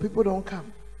 so people don't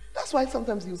come. That's why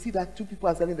sometimes you see that 2 people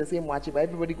are selling the same watch, but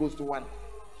everybody goes to one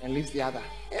and leaves the other.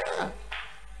 Yeah.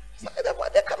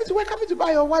 So we're coming to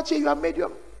buy your watch. You have made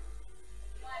your.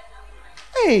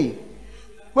 Hey,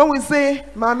 when we say,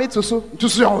 Mami to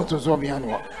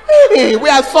hey, we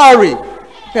are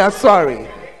sorry.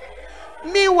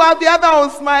 Meanwhile, the other one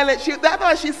smiling. The other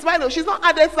one, she's smiling. She's not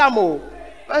added some more.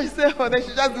 But she said, oh, then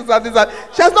she just do something.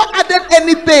 She has not added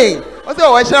anything. I say,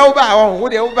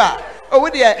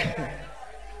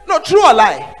 no, true or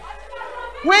lie?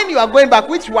 When you are going back,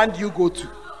 which one do you go to?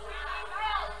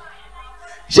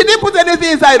 She didn't put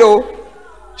anything inside, though.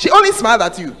 She only smiled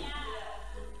at you.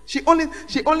 She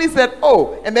only said,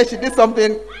 oh, and then she did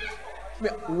something.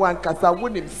 One casa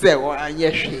wouldn't say, oh,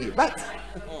 yes, but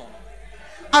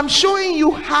I'm showing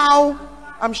you how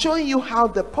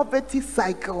the poverty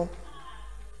cycle,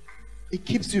 it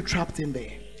keeps you trapped in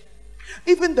there.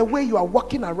 Even the way you are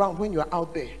walking around when you are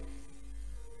out there.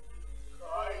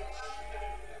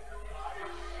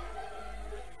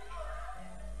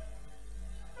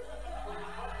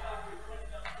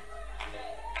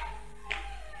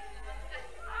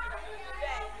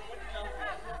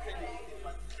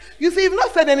 You see, you've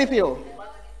not said anything.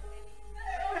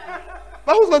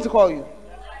 But who's going to call you?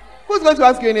 Who's going to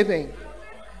ask you anything?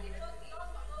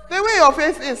 The way your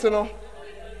face is,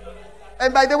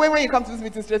 And by the way, when you come to this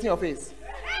meeting, straighten your face.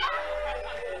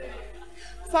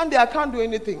 Sunday, I can't do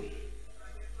anything.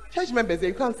 Church members,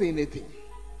 you can't say anything.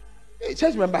 Hey,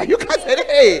 church member, you can't say,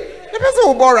 hey, the person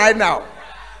will bore right now.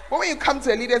 But when you come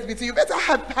to a leader's meeting, you better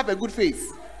have a good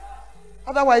face.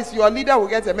 Otherwise, your leader will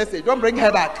get a message. Don't bring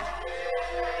her back.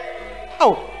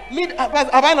 Oh,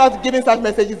 have I not given such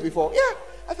messages before? Yeah.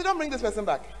 I said, don't bring this person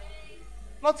back.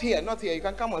 Not here. You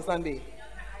can come on Sunday.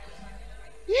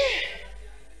 Yeah.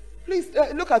 Please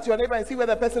look at your neighbor and see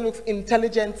whether the person looks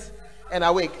intelligent and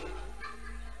awake.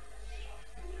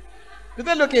 Do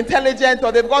they look intelligent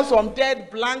or they've got some dead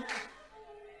blank?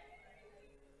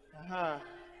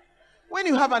 When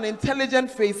you have an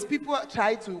intelligent face, people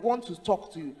want to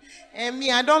talk to you. And me,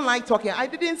 I don't like talking. I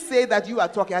didn't say that you are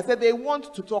talking. I said they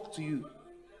want to talk to you.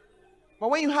 But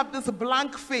when you have this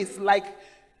blank face like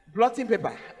blotting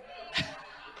paper.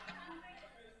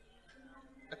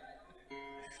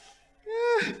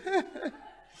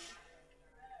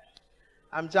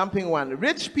 I'm jumping one.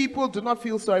 Rich people do not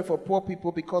feel sorry for poor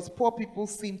people because poor people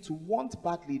seem to want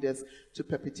bad leaders to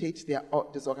perpetuate their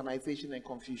disorganization and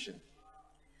confusion.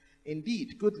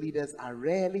 Indeed, good leaders are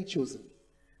rarely chosen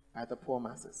by the poor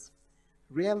masses.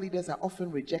 Real leaders are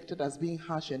often rejected as being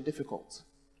harsh and difficult.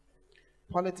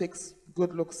 Politics,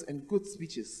 good looks, and good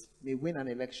speeches may win an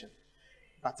election.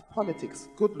 But politics,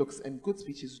 good looks, and good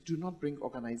speeches do not bring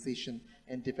organization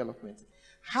and development.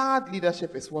 Hard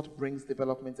leadership is what brings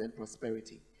development and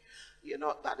prosperity.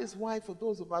 That is why for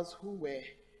those of us who were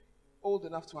old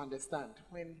enough to understand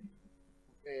when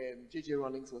J.J.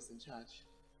 Rawlings was in charge,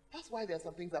 that's why there are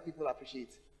some things that people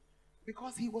appreciate.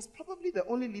 Because he was probably the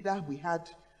only leader we had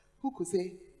who could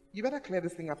say, You better clear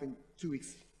this thing up in 2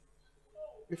 weeks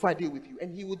before I deal with you.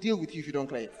 And he will deal with you if you don't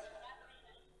clear it.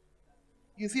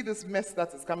 You see this mess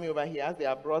that is coming over here as they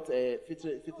have brought a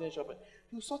fitness shop.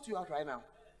 He will sort you out right now.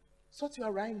 Sort you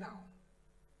out right now.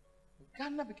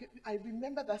 Ghana became, I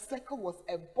remember that Circle was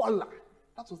a baller.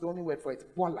 That was the only word for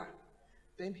it, baller.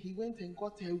 Then he went and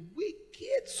got a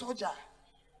wicked soldier.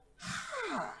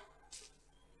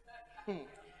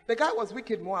 The guy was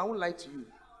wicked more, I won't lie to you.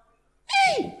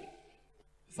 Hey!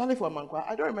 Sally for Mankwa,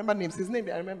 I don't remember names. His name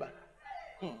I remember.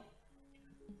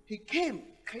 He came,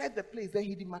 cleared the place, then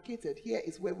he demarcated. Here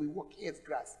is where we walk, here is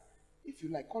grass. If you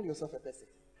like, call yourself a person.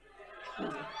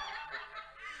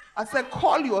 I said,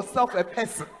 call yourself a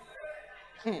person.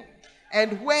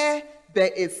 And where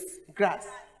there is grass,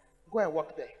 go and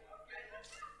walk there.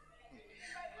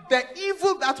 The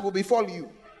evil that will befall you.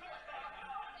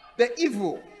 The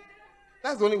evil.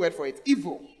 That's the only word for it.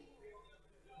 Evil.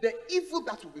 The evil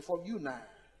that will befall you now.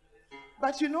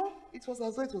 But you know, it was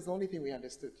as though it was the only thing we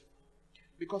understood.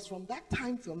 Because from that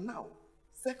time till now,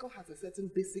 Circle has a certain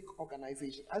basic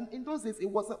organization. And in those days, it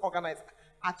wasn't organized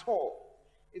at all.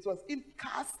 It was in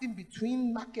cars, in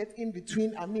between, market, in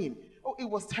between. It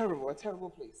was terrible, a terrible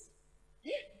place.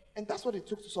 Yeah. And that's what it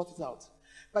took to sort it out.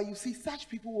 But you see, such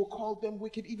people will call them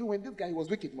wicked, even when this guy was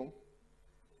wicked, Mom.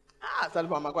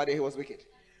 Salva Magwade, he was wicked.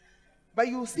 But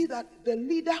you will see that the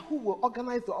leader who will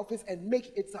organize the office and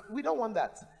make it, we don't want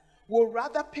that. We'll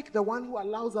rather pick the one who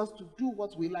allows us to do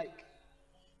what we like.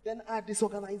 Then our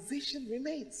disorganization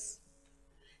remains.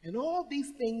 And all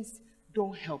these things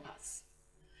don't help us.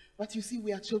 But you see,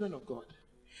 we are children of God.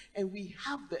 And we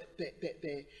have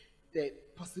the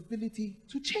possibility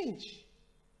to change.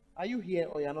 Are you here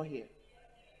or you're not here?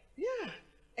 Yeah.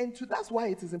 And that's why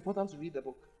it is important to read the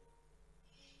book.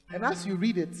 And as you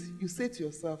read it, you say to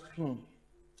yourself,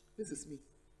 this is me.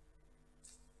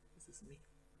 This is me.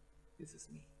 This is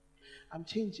me. I'm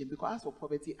changing because as for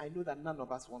poverty, I know that none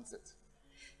of us wants it.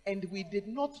 And we did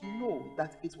not know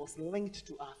that it was linked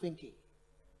to our thinking.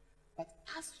 But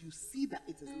as you see that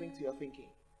it is linked to your thinking,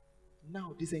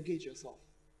 now disengage yourself.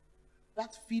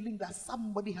 That feeling that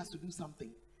somebody has to do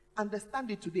something,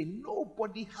 understand it today.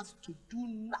 Nobody has to do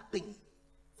nothing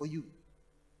for you.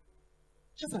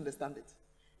 Just understand it.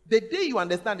 The day you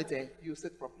understand it, you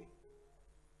sit properly.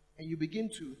 And you begin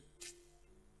to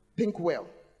think well.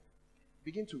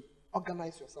 Begin to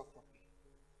organize yourself properly.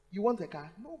 You want a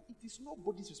car? No, it is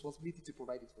nobody's responsibility to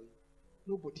provide it for you.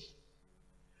 Nobody.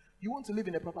 You want to live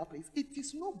in a proper place? It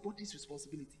is nobody's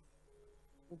responsibility.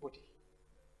 Nobody.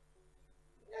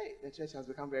 Hey, the church has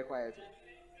become very quiet.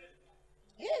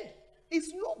 Hey,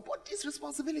 it's nobody's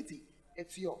responsibility.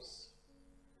 It's yours.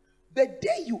 The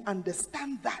day you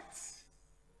understand that,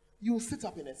 you sit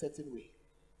up in a certain way.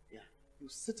 Yeah, you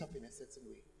sit up in a certain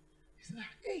way. You say,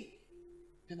 hey,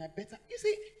 then I better. You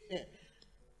see,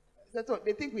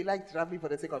 they think we like traveling for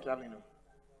the sake of traveling. No,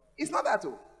 it's not that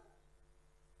all.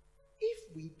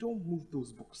 If we don't move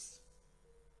those books,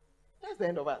 that's the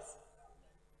end of us.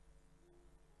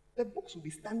 The books will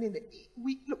be standing there.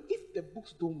 Look, if the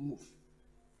books don't move,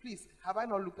 please, have I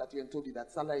not looked at you and told you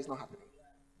that salary is not happening?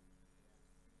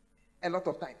 A lot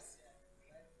of times.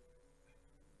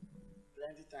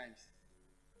 Plenty times.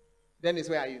 Dennis,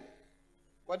 where are you?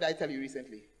 What did I tell you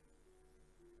recently?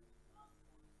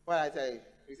 What did I tell you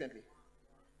recently?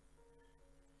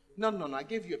 No, I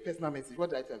gave you a personal message.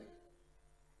 What did I tell you?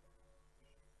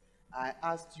 I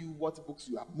asked you what books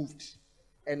you have moved.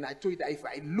 And I told you that if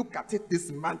I look at it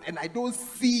this month and I don't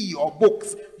see your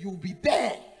books, you'll be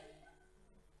there.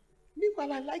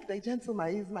 Meanwhile, I like the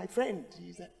gentleman. He's my friend.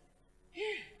 He said, yeah.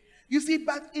 You see,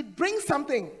 but it brings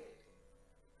something.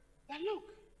 But look,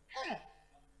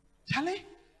 Charlie,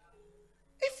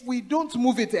 if we don't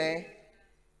move it,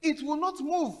 it will not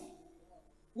move.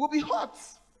 We'll be hot.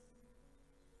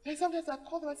 And sometimes I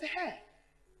call them and say, hey,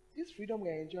 this freedom we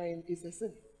are enjoying is a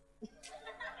sin.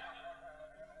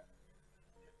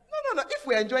 No. If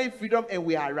we're enjoying freedom and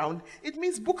we are around, it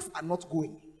means books are not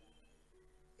going.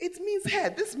 It means,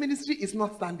 hey, this ministry is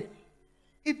not standing.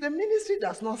 If the ministry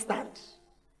does not stand,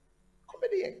 come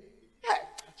here. Hey,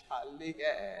 Charlie.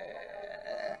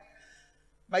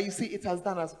 But you see, it has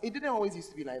done us. It didn't always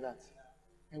used to be like that.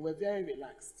 And we're very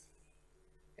relaxed.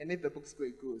 And if the books go,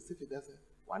 it goes. If it doesn't,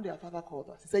 one day our father called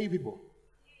us. He said, you people,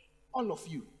 all of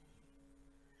you,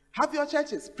 have your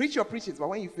churches, preach your preachings, but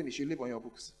when you finish, you live on your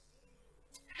books.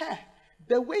 Hey,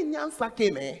 the way Nyansa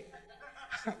came,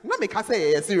 not make us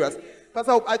say serious.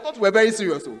 Pastor, I thought we were very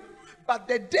serious. But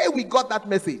the day we got that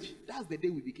message, that's the day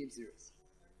we became serious.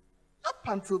 Up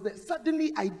until then,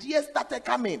 suddenly ideas started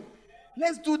coming.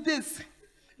 Let's do this.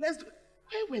 Where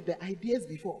were the ideas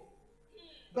before?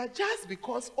 But just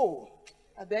because,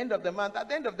 At the end of the month, at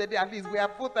the end of the day, at least we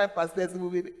are full-time pastors.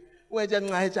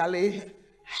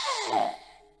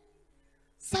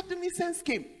 Suddenly sense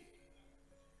came.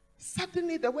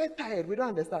 Suddenly the word tired, we don't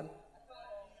understand.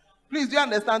 Please, do you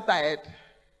understand tired?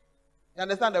 You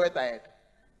understand the word tired?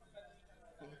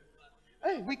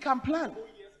 Hey, we can plan.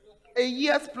 A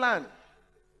year's plan.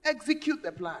 Execute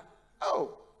the plan.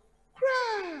 Oh,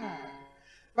 cry.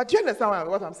 But do you understand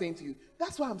what I'm saying to you?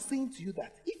 That's why I'm saying to you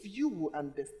that if you will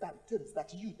understand things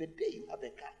that you, the day you have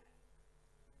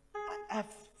a car,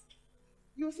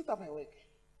 you will sit up and work.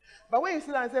 But when you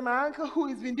sit down and say, my uncle who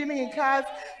has been dealing in cars,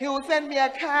 he will send me a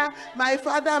car, my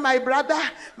father, my brother,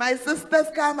 my sister's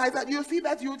car, you see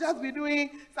that you'll just be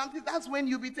doing something. That's when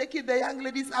you'll be taking the young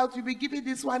ladies out, you'll be giving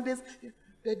this one, this.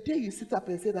 The day you sit up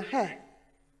and say that, hey,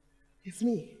 it's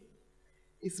me.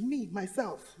 It's me,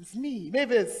 myself. It's me,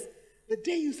 Mavis. The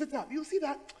day you sit up, you see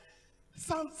that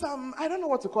some, I don't know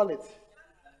what to call it.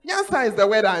 Nyansa is the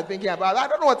word I'm thinking about. I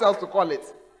don't know what else to call it.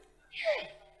 Yeah.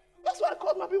 That's why I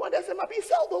called Mabi one day. I said, Mabi,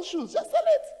 sell those shoes. Just sell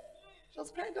it. She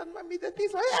was crying down, Mabi, the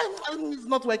things. It's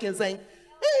not working, saying,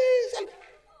 hey,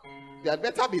 they had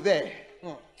better be there.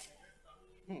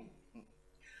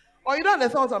 Or you don't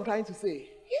understand what I'm trying to say.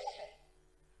 Yeah.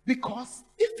 Because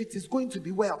if it is going to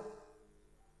be well,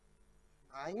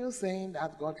 are you saying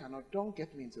that God cannot? Don't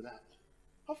get me into that.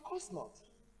 Of course not.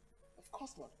 Of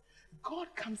course not. God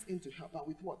comes in to help, but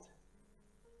with what?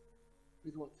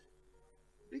 With what?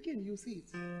 Again, you see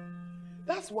it.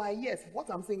 That's why, yes, what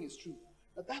I'm saying is true.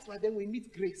 But that's why then we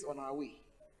meet grace on our way.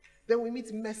 Then we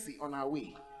meet mercy on our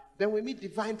way. Then we meet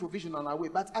divine provision on our way.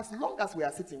 But as long as we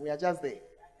are sitting, we are just there.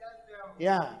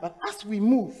 Yeah, but as we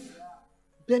move,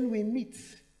 then we meet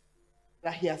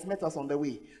that He has met us on the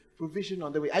way. Provision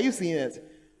on the way. Are you seeing it?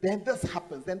 Then this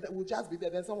happens. Then we'll just be there.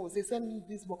 Then someone will say, send me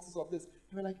these boxes of this.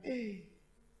 And we're like, hey,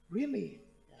 really?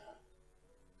 Yeah.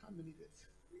 Can't believe it.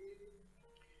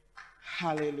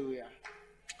 Hallelujah.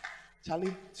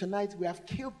 Charlie, tonight we have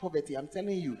killed poverty. I'm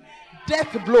telling you.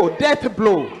 Death blow, death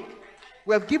blow.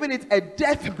 We have given it a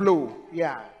death blow.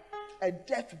 Yeah. A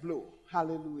death blow.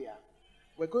 Hallelujah.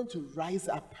 We're going to rise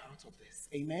up out of this.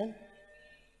 Amen.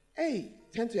 Hey,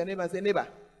 turn to your neighbor and say, neighbor.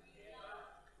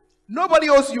 Nobody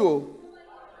owes you.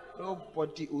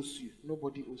 Nobody owes you.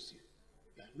 Nobody owes you.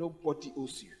 Yeah, nobody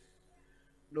owes you.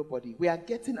 Nobody. We are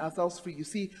getting ourselves free. You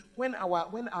see, when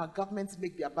our governments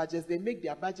make their budgets, they make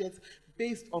their budgets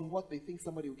based on what they think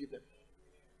somebody will give them.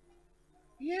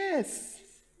 Yes.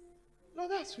 No,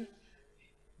 that's true.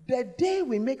 The day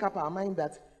we make up our mind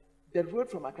that the road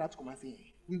from Accra to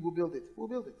Kumasi, we will build it. We'll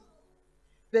build it.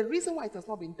 The reason why it has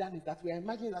not been done is that we are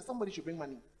imagining that somebody should bring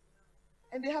money.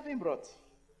 And they haven't brought.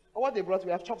 Or what they brought,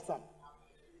 we have chopped some.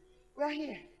 We are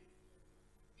here.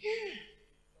 Yeah.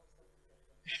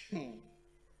 I'm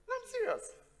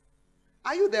serious.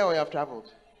 Are you there or you have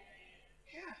traveled?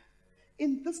 Yeah.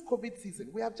 In this COVID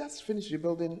season, we have just finished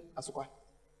rebuilding Asukwa.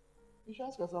 You should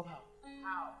ask yourself how.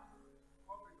 How?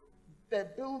 The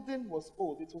building was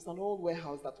old. It was an old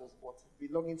warehouse that was bought,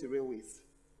 belonging to railways.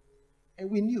 And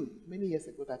we knew many years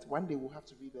ago that one day we'll have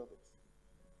to rebuild it.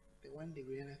 Then one day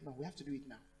we realized, no, we have to do it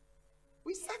now.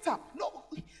 We sat up. No,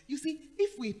 you see,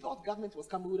 if we thought government was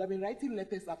coming, we would have been writing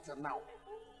letters up till now.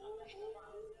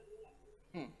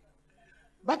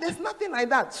 But there's nothing like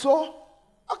that. So,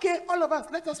 okay, all of us,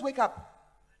 let us wake up.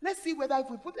 Let's see whether if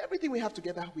we put everything we have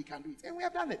together, we can do it. And we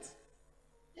have done it.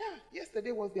 Yeah,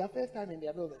 yesterday was their first time in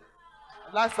their building.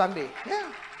 Last Sunday.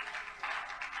 Yeah.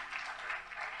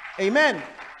 Amen.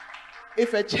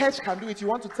 If a church can do it, you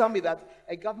want to tell me that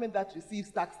a government that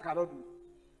receives tax cannot do it?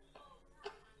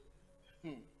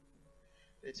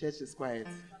 The church is quiet.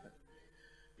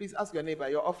 Please ask your neighbor,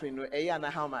 your offering, a year and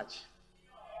how much?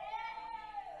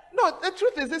 No, the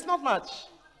truth is, it's not much.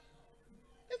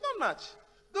 It's not much.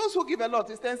 Those who give a lot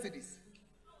is 10 cedis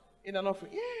in an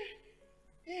offering.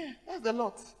 Yeah, that's a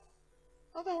lot.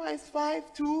 Otherwise,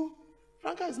 5, 2.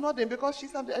 Franca is nodding because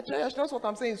she's a treasure. She knows what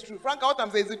I'm saying is true. Franca, what I'm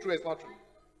saying is it true? It's not true.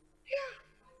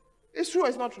 Yeah, it's true.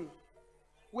 It's not true.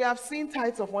 We have seen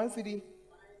tithes of 1 cedi,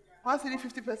 1 cedi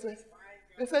 50 pesos.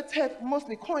 They said tithe,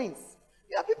 mostly coins.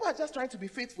 Yeah, people are just trying to be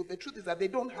faithful. The truth is that they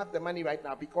don't have the money right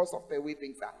now because of the way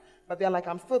things are. But they're like,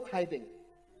 I'm still tithing.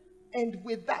 And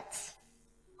with that,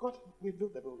 God, we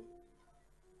built the building.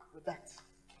 With that.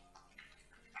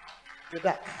 With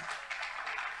that.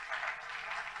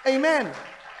 Amen.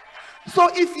 So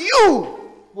if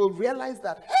you will realize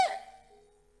that, hey,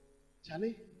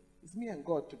 Charlie, it's me and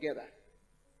God together,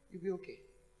 you'll be okay.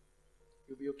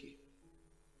 You'll be okay.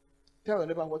 Tell your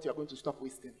neighbor what you're going to stop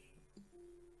wasting.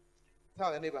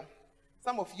 Tell your neighbor,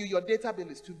 some of you, your data bill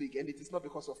is too big and it is not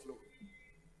because of flow.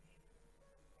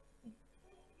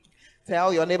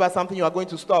 Tell your neighbor something you are going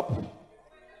to stop.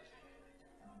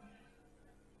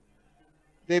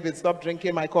 David, stop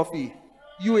drinking my coffee.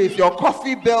 You, if your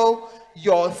coffee bill,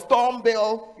 your storm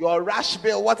bill, your rash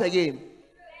bill, what again?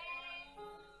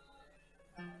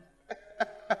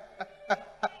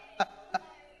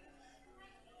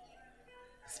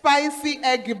 Spicy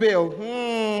egg bill.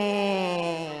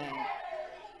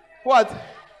 What?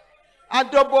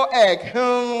 Adobo egg.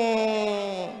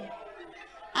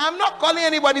 I'm not calling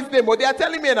anybody's name, but they are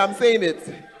telling me and I'm saying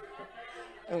it.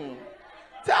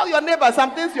 Tell your neighbor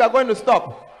some things you are going to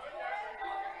stop.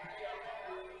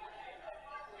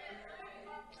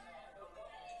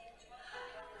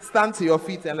 Stand to your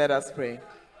feet and let us pray.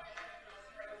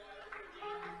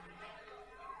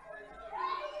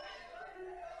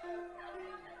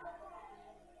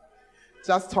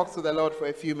 Just talk to the Lord for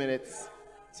a few minutes.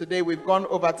 Today we've gone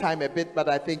over time a bit, but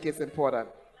I think it's important.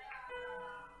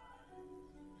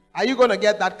 Are you going to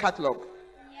get that catalog?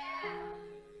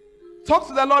 Talk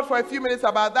to the Lord for a few minutes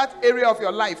about that area of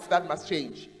your life that must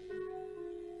change.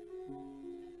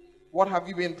 What have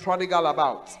you been prodigal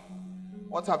about?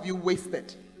 What have you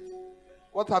wasted?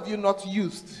 What have you not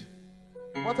used?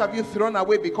 What have you thrown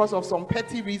away because of some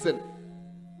petty reason?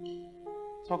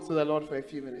 Talk to the Lord for a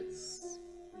few minutes.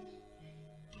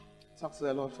 Talk to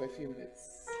the Lord for a few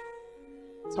minutes.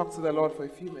 Talk to the Lord for a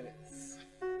few minutes.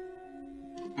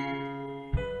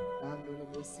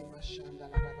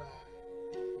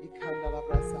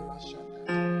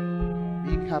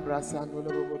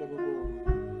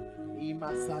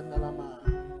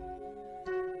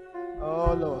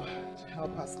 Oh Lord,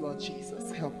 help us, Lord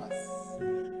Jesus, help us.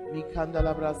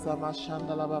 Mikandala brasa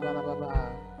mashandala babala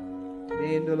baba.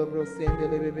 Bendolo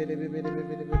brosendele bebe.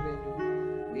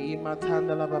 Rima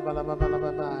tandala babala babala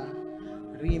baba.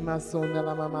 Rima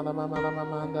sondala mamala mamala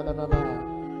mamandala baba.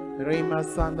 Rima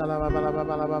sandala babala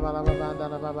babala babala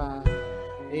babandala baba.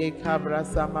 Eka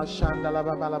brasa mashandala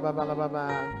babala babala baba.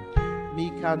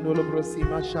 Mikandolo brosi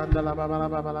mashandala babala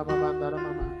babala babandala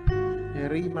mama.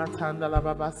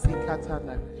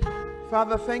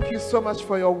 Father, thank you so much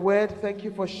for your word. Thank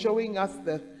you for showing us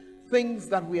the things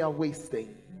that we are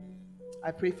wasting.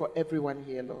 I pray for everyone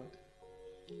here, Lord.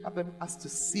 Help us to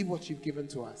see what you've given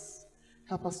to us.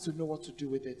 Help us to know what to do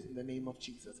with it in the name of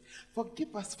Jesus.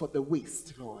 Forgive us for the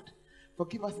waste, Lord.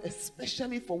 Forgive us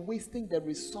especially for wasting the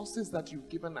resources that you've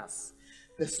given us,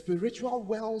 the spiritual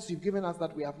wells you've given us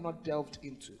that we have not delved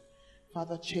into.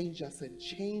 Father, change us and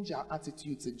change our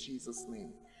attitudes in Jesus'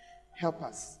 name. Help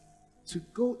us to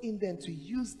go in there and to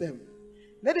use them.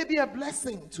 Let it be a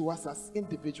blessing to us as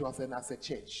individuals and as a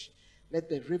church. Let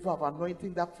the river of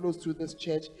anointing that flows through this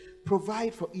church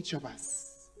provide for each of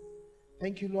us.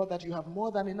 Thank you, Lord, that you have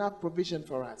more than enough provision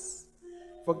for us.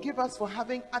 Forgive us for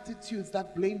having attitudes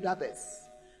that blamed others,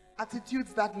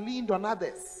 attitudes that leaned on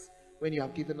others when you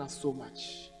have given us so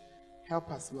much.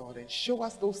 Help us, Lord, and show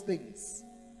us those things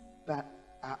that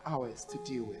are ours to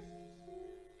deal with.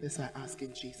 This I ask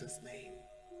in Jesus' name.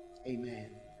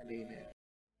 Amen and amen.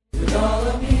 With all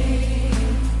of me,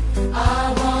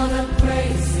 I wanna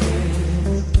praise Him.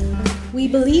 We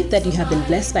believe that you have been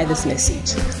blessed by this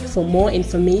message. For more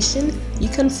information, you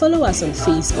can follow us on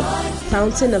Facebook,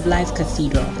 Fountain of Life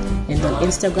Cathedral, and on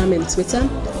Instagram and Twitter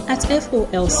at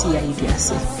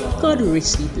FOLCIUDAC. God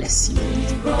richly bless you.